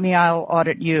 You audit me, I'll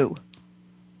audit you.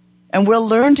 And we'll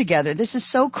learn together. This is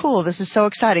so cool. This is so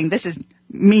exciting. This is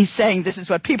me saying this is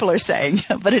what people are saying,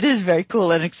 but it is very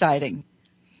cool and exciting.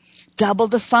 Double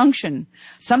the function.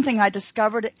 Something I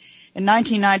discovered in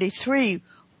 1993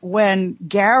 when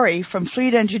Gary from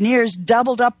Fleet Engineers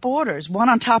doubled up borders, one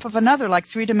on top of another like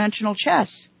three-dimensional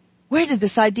chess. Where did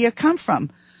this idea come from?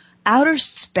 Outer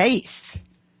space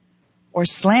or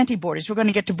slanty borders. We're going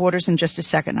to get to borders in just a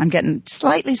second. I'm getting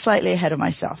slightly ahead of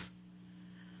myself.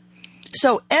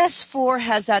 So S4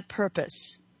 has that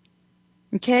purpose.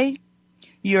 Okay?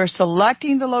 You're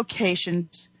selecting the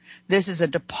locations. This is a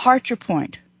departure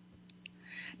point.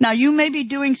 Now, you may be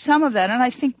doing some of that, and I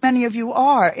think many of you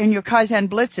are in your Kaizen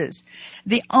blitzes.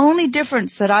 The only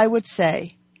difference that I would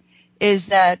say is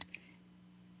that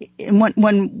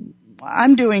when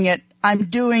I'm doing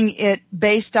it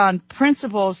based on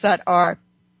principles that are,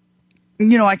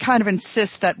 I kind of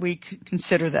insist that we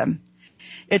consider them.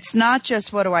 It's not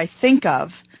just what do I think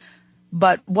of,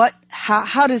 but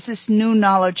how does this new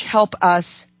knowledge help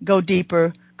us go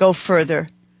deeper, go further?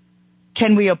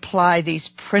 Can we apply these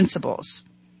principles?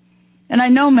 And I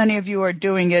know many of you are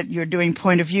doing it. You're doing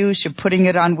point of views. You're putting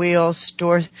it on wheels.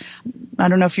 I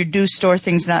don't know if you do store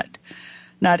things, not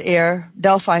air.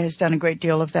 Delphi has done a great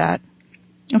deal of that.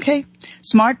 Okay?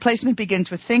 Smart placement begins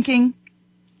with thinking.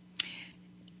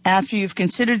 After you've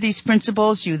considered these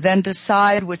principles, you then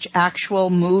decide which actual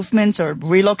movements or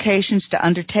relocations to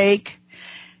undertake.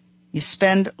 You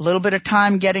spend a little bit of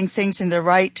time getting things in the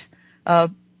right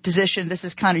position. This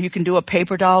is you can do a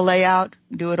paper doll layout,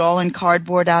 do it all in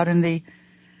cardboard out in the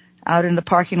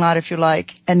parking lot if you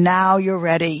like. And now you're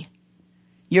ready.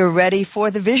 You're ready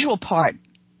for the visual part.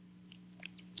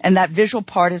 And that visual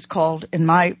part is called, in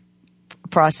my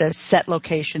process, set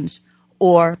locations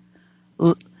or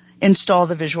install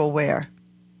the visual where,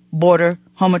 border,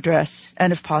 home address,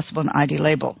 and if possible, an ID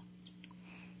label.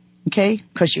 Okay?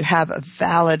 Because you have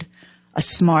a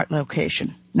smart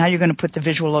location. Now you're going to put the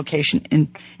visual location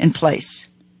in place.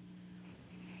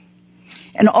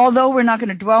 And although we're not going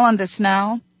to dwell on this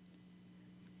now,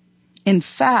 in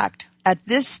fact, at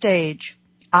this stage,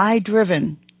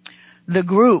 iDriven, the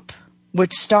group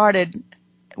which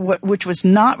was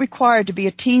not required to be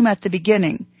a team at the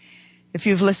beginning. If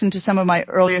you've listened to some of my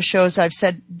earlier shows, I've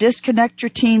said disconnect your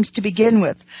teams to begin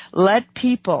with. Let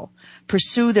people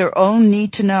pursue their own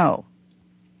need to know.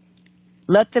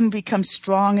 Let them become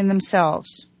strong in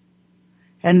themselves.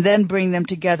 And then bring them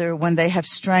together when they have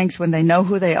strength, when they know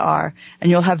who they are, and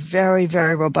you'll have very,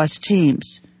 very robust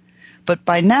teams. But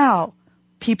by now,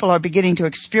 people are beginning to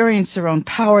experience their own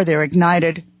power. They're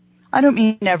ignited. I don't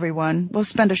mean everyone. We'll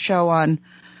spend a show on,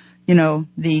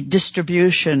 the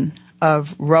distribution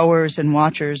of rowers and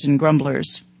watchers and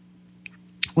grumblers.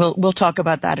 We'll talk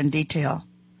about that in detail.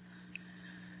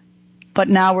 But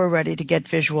now we're ready to get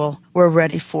visual. We're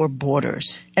ready for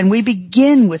borders. And we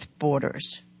begin with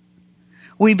borders.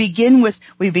 We begin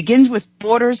with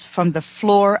borders from the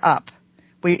floor up.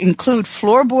 We include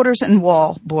floor borders and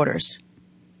wall borders.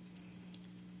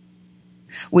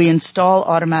 We install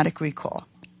automatic recoil.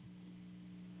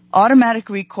 Automatic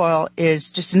recoil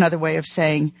is just another way of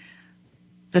saying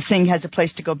the thing has a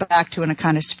place to go back to and it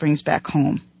kind of springs back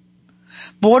home.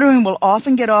 Bordering will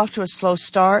often get off to a slow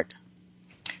start.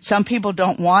 Some people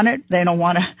don't want it. They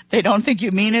don't think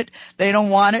you mean it. They don't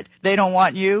want it. They don't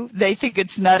want you. They think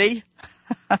it's nutty.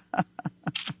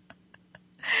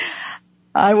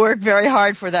 I work very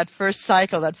hard for that first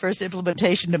cycle, that first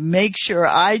implementation, to make sure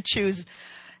I choose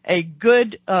a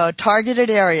good targeted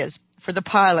areas for the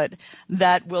pilot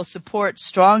that will support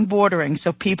strong bordering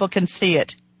so people can see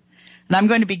it. And I'm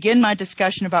going to begin my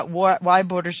discussion about why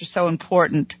borders are so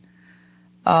important.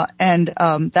 And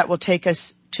that will take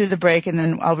us to the break, and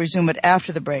then I'll resume it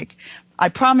after the break. I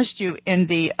promised you in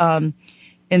the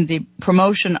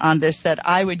promotion on this that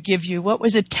I would give you,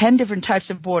 10 different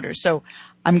types of borders. So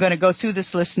I'm going to go through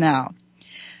this list now.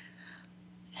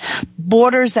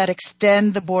 Borders that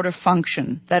extend the border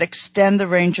function, that extend the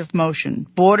range of motion.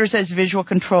 Borders as visual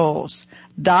controls,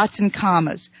 dots and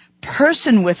commas.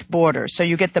 Person with borders, so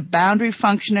you get the boundary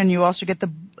function and you also get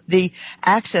the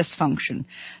access function.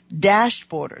 Dashed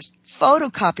borders,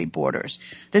 photocopy borders.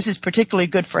 This is particularly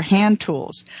good for hand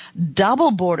tools.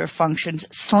 Double border functions,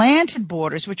 slanted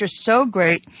borders, which are so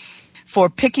great for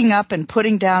picking up and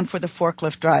putting down for the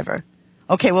forklift driver.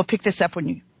 Okay, we'll pick this up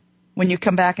when you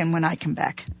come back and when I come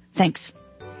back. Thanks.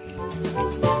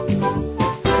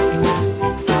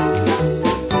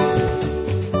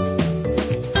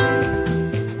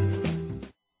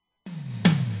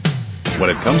 When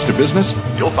it comes to business,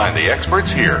 you'll find the experts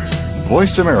here.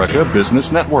 Voice America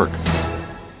Business Network.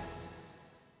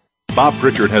 Bob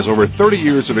Pritchard has over 30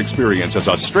 years of experience as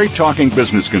a straight-talking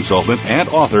business consultant and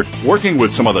author working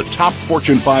with some of the top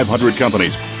Fortune 500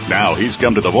 companies. Now he's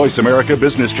come to the Voice America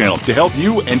Business Channel to help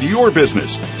you and your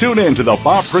business. Tune in to the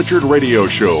Bob Pritchard Radio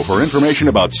Show for information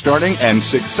about starting and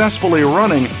successfully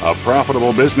running a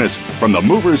profitable business. From the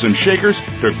movers and shakers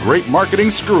to great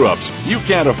marketing screw-ups, you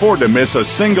can't afford to miss a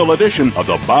single edition of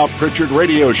the Bob Pritchard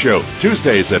Radio Show.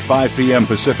 Tuesdays at 5 p.m.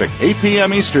 Pacific, 8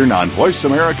 p.m. Eastern on Voice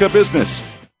America Business.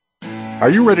 Are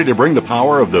you ready to bring the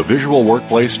power of the visual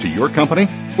workplace to your company?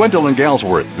 Gwendolyn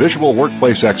Galsworth, visual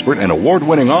workplace expert and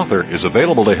award-winning author, is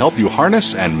available to help you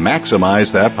harness and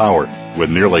maximize that power. With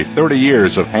nearly 30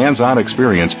 years of hands-on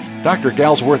experience, Dr.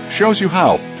 Galsworth shows you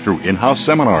how through in-house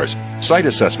seminars, site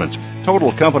assessments,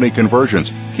 total company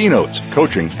conversions, keynotes,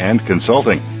 coaching, and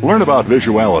consulting. Learn about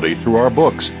visuality through our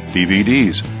books,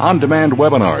 DVDs, on-demand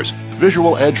webinars,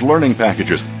 Visual Edge learning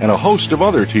packages, and a host of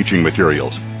other teaching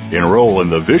materials. Enroll in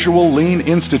the Visual Lean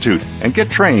Institute and get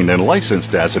trained and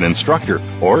licensed as an instructor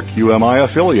or QMI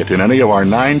affiliate in any of our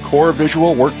 9 core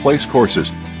visual workplace courses.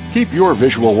 Keep your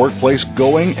visual workplace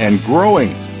going and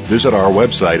growing. Visit our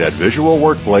website at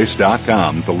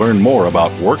visualworkplace.com to learn more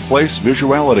about workplace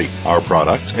visuality, our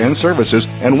products and services,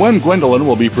 and when Gwendolyn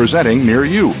will be presenting near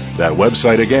you. That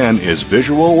website again is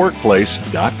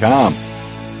visualworkplace.com.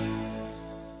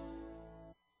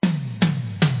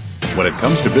 When it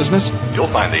comes to business, you'll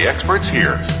find the experts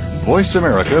here. Voice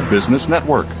America Business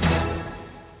Network.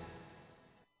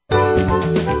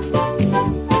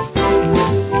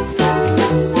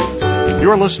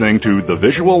 You're listening to The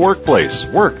Visual Workplace,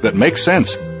 Work That Makes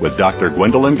Sense, with Dr.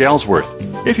 Gwendolyn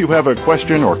Galsworth. If you have a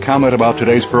question or comment about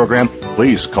today's program,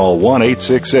 please call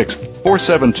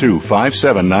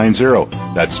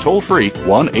 1-866-472-5790. That's toll free,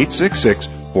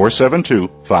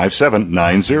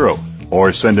 1-866-472-5790.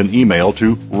 Or send an email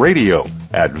to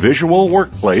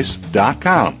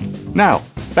radio@visualworkplace.com. Now,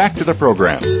 back to the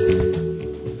program.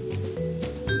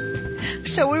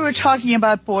 So we were talking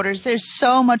about borders. There's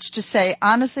so much to say.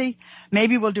 Honestly,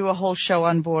 maybe we'll do a whole show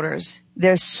on borders.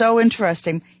 They're so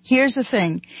interesting. Here's the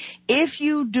thing. If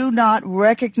you do not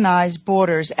recognize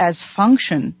borders as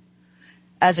function,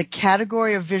 as a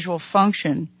category of visual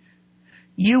function,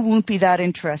 you won't be that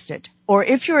interested. Or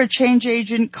if you're a change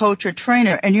agent, coach, or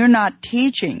trainer, and you're not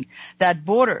teaching that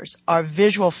borders are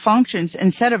visual functions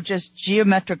instead of just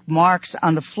geometric marks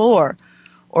on the floor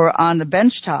or on the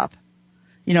bench top,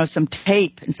 some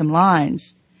tape and some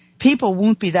lines, people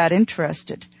won't be that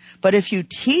interested. But if you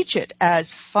teach it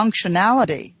as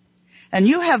functionality, and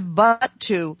you have but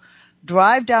to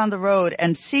drive down the road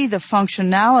and see the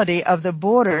functionality of the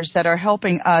borders that are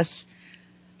helping us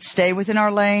stay within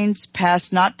our lanes,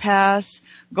 pass, not pass,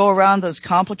 go around those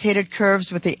complicated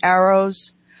curves with the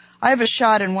arrows. I have a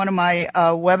shot in one of my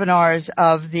webinars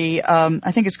of the,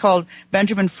 I think it's called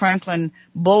Benjamin Franklin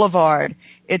Boulevard.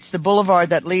 It's the boulevard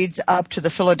that leads up to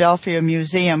the Philadelphia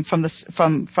Museum from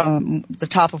the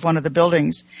top of one of the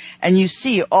buildings. And you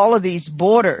see all of these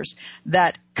borders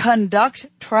that conduct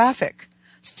traffic,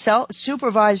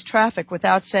 supervise traffic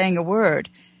without saying a word.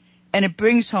 And it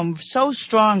brings home so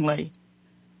strongly,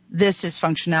 this is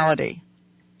functionality.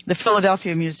 The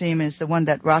Philadelphia Museum is the one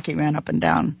that Rocky ran up and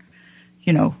down,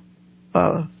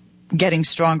 getting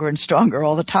stronger and stronger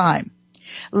all the time.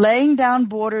 Laying down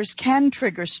borders can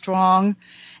trigger strong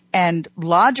and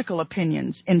logical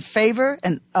opinions in favor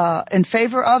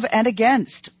of and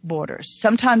against borders.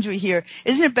 Sometimes we hear,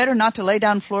 isn't it better not to lay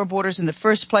down floor borders in the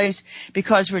first place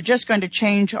because we're just going to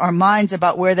change our minds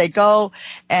about where they go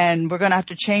and we're going to have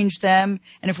to change them.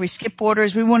 And if we skip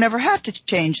borders, we won't ever have to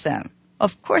change them.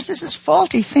 Of course, this is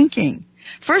faulty thinking.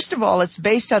 First of all, it's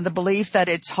based on the belief that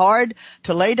it's hard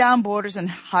to lay down borders and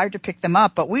hard to pick them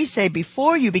up. But we say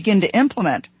before you begin to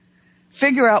implement,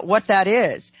 figure out what that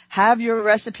is. Have your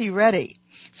recipe ready.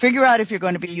 Figure out if you're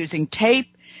going to be using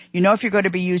tape. If you're going to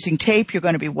be using tape, you're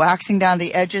going to be waxing down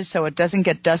the edges so it doesn't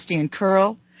get dusty and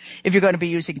curl. If you're going to be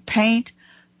using paint,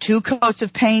 2 coats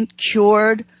of paint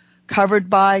cured,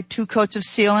 covered by 2 coats of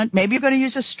sealant. Maybe you're going to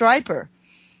use a striper.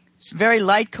 It's a very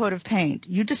light coat of paint.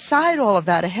 You decide all of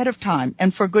that ahead of time,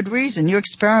 and for good reason. You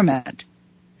experiment.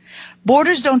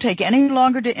 Borders don't take any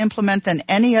longer to implement than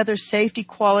any other safety,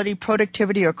 quality,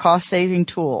 productivity, or cost-saving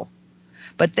tool.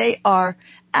 But they are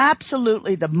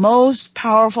absolutely the most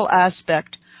powerful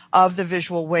aspect of the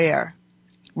visual wear.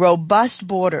 Robust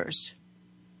borders.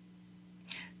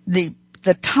 The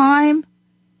time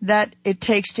that it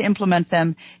takes to implement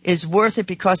them is worth it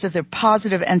because of their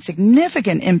positive and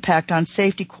significant impact on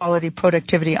safety, quality,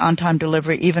 productivity, on-time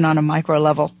delivery, even on a micro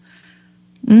level.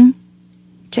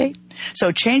 Okay?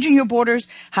 So changing your borders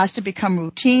has to become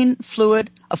routine,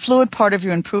 a fluid part of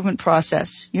your improvement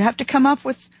process. You have to come up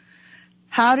with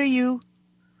How do you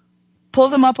pull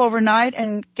them up overnight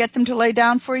and get them to lay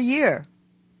down for a year?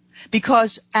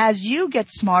 Because as you get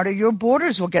smarter, your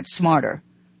borders will get smarter.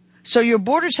 So your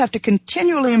borders have to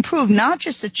continually improve, not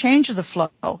just the change of the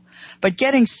flow, but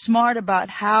getting smart about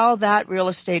how that real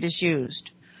estate is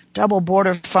used. Double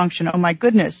border function. Oh my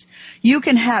goodness. You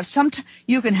can have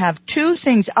two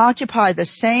things occupy the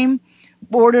same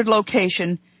bordered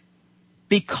location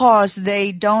because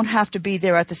they don't have to be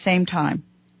there at the same time.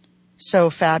 So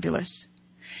fabulous.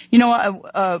 You know,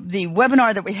 the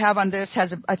webinar that we have on this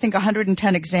has, I think,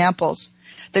 110 examples.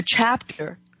 The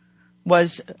chapter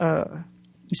was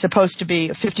supposed to be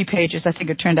 50 pages. I think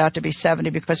it turned out to be 70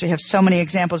 because we have so many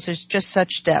examples. There's just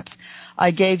such depth.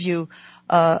 I gave you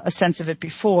a sense of it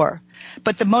before.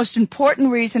 But the most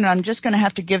important reason, and I'm just going to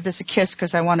have to give this a kiss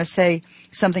because I want to say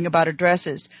something about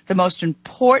addresses. The most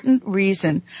important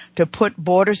reason to put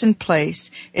borders in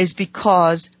place is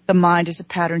because the mind is a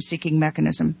pattern-seeking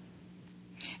mechanism.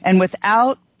 And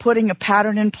without putting a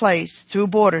pattern in place through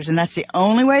borders, and that's the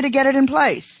only way to get it in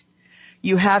place,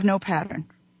 you have no pattern.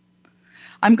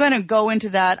 I'm going to go into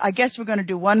that. I guess we're going to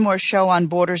do one more show on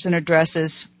borders and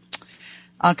addresses.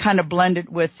 I'll kind of blend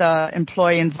it with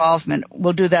employee involvement.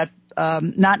 We'll do that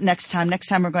not next time. Next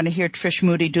time we're going to hear Trish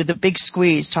Moody do the big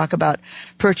squeeze, talk about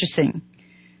purchasing.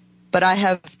 But I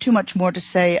have too much more to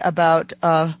say about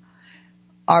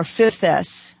our fifth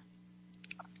S,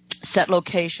 set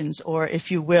locations, or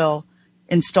if you will,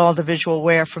 install the visual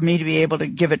where for me to be able to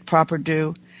give it proper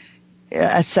due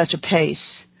at such a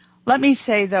pace. Let me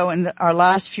say, though, in our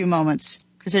last few moments,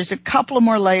 because there's a couple of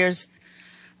more layers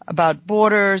about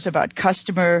borders, about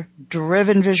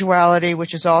customer-driven visuality,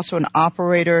 which is also an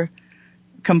operator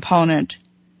component.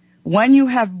 When you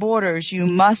have borders, you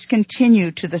must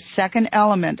continue to the second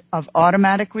element of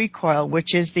automatic recoil,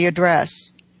 which is the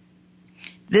address.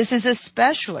 This is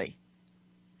especially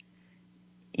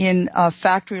in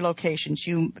factory locations.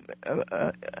 You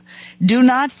do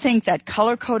not think that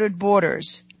color-coded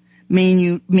borders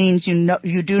means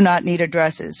you do not need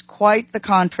addresses. Quite the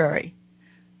contrary.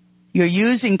 You're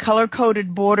using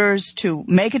color-coded borders to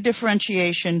make a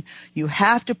differentiation. You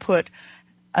have to put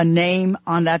a name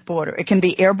on that border. It can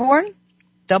be airborne,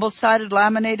 double-sided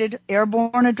laminated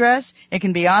airborne address. It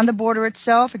can be on the border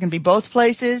itself. It can be both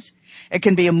places. It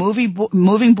can be a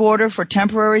moving border for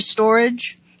temporary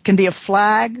storage. It can be a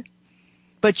flag.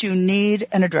 But you need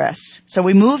an address. So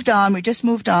we just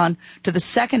moved on to the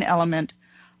second element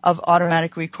of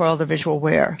automatic recoil, the visual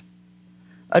where.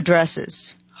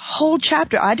 Addresses. Whole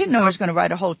chapter. I didn't know I was going to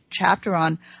write a whole chapter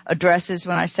on addresses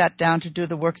when I sat down to do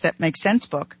the Work That Makes Sense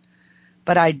book.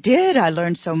 But I did. I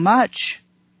learned so much.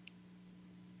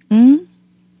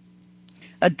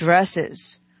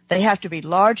 Addresses. They have to be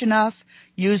large enough.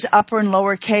 Use upper and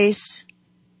lower case.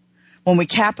 When we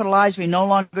capitalize, we no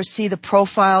longer see the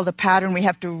profile, the pattern. We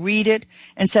have to read it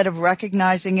instead of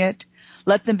recognizing it.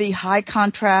 Let them be high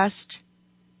contrast.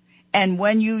 And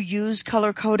when you use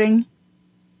color coding,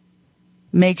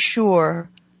 make sure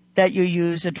that you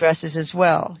use addresses as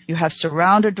well. You have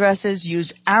surround addresses.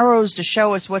 Use arrows to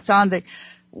show us what's on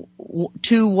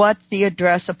to what the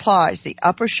address applies, the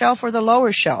upper shelf or the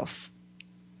lower shelf.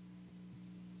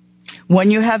 When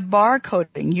you have bar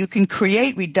coding, you can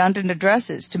create redundant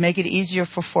addresses to make it easier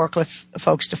for forklift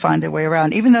folks to find their way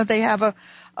around, even though they have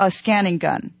a scanning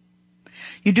gun.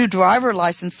 You do driver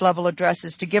license level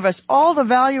addresses to give us all the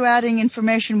value-adding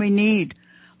information we need,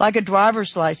 like a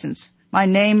driver's license, my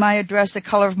name, my address, the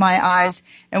color of my eyes,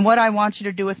 and what I want you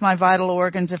to do with my vital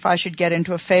organs if I should get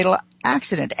into a fatal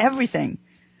accident, everything.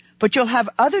 But you'll have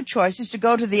other choices to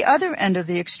go to the other end of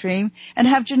the extreme and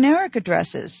have generic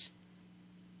addresses.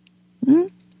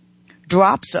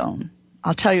 Drop zone.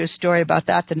 I'll tell you a story about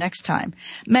that the next time.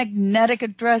 Magnetic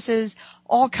addresses,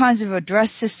 all kinds of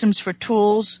address systems for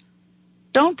tools.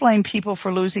 Don't blame people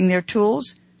for losing their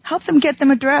tools. Help them get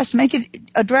them addressed. Make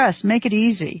it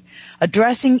easy.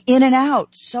 Addressing in and out,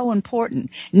 so important.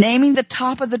 Naming the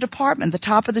top of the department, the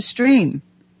top of the stream.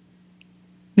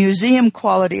 Museum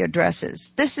quality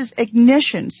addresses. This is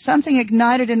ignition, something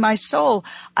ignited in my soul.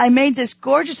 I made this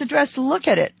gorgeous address. Look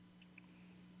at it.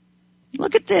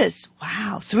 Look at this.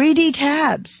 Wow. 3D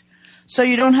tabs. So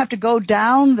you don't have to go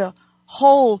down the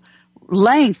whole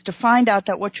length to find out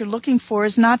that what you're looking for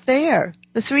is not there.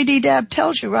 The 3D tab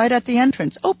tells you right at the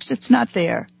entrance. Oops, it's not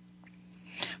there.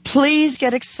 Please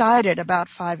get excited about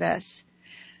 5S.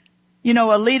 You know,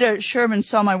 Alita Sherman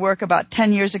saw my work about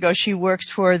 10 years ago. She works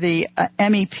for the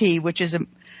MEP, which is a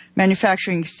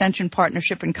manufacturing extension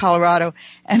partnership in Colorado.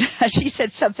 And she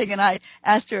said something, and I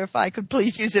asked her if I could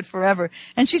please use it forever.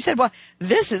 And she said, well,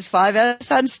 this is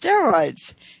 5S on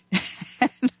steroids.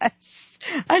 And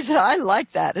I said, I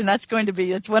like that. And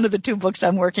it's one of the 2 books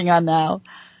I'm working on now.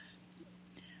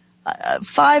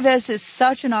 5S is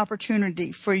such an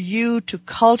opportunity for you to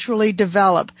culturally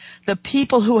develop the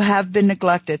people who have been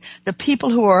neglected, the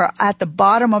people who are at the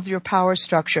bottom of your power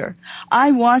structure.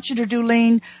 I want you to do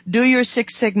Lean, do your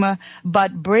Six Sigma,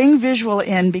 but bring visual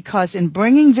in, because in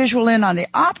bringing visual in on the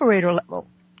operator level,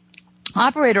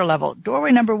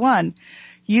 doorway number 1,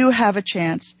 you have a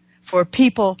chance for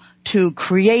people to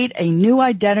create a new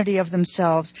identity of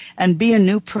themselves and be a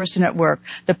new person at work.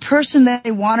 The person that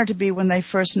they wanted to be when they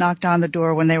first knocked on the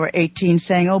door when they were 18,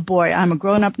 saying, oh boy, I'm a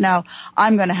grown-up now,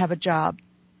 I'm going to have a job.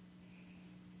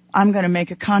 I'm going to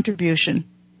make a contribution.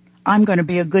 I'm going to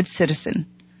be a good citizen.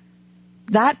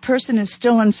 That person is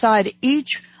still inside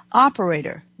each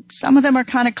operator. Some of them are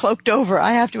kind of cloaked over,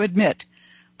 I have to admit,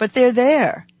 but they're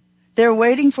there. They're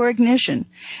waiting for ignition.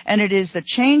 And it is the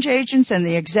change agents and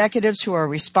the executives who are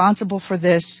responsible for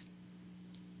this.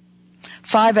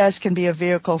 5S can be a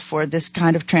vehicle for this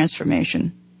kind of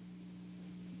transformation.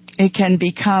 It can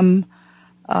become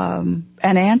an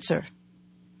answer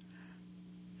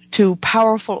to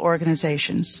powerful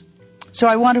organizations. So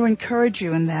I want to encourage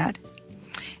you in that.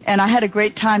 And I had a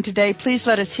great time today. Please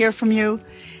let us hear from you.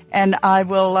 And I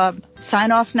will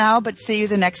sign off now, but see you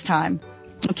the next time.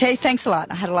 Okay, thanks a lot.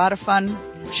 I had a lot of fun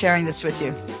sharing this with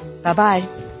you. Bye-bye.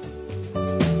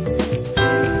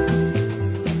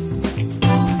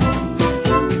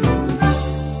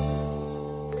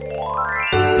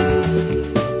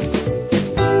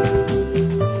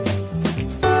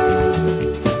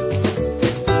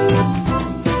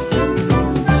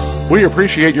 We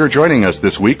appreciate your joining us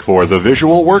this week for The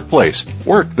Visual Workplace,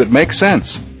 work that makes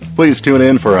sense. Please tune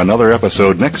in for another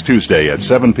episode next Tuesday at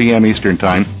 7 p.m. Eastern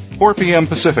Time, 4 p.m.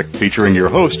 Pacific, featuring your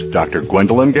host, Dr.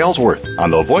 Gwendolyn Galsworth,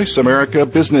 on the Voice America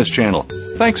Business Channel.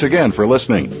 Thanks again for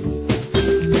listening.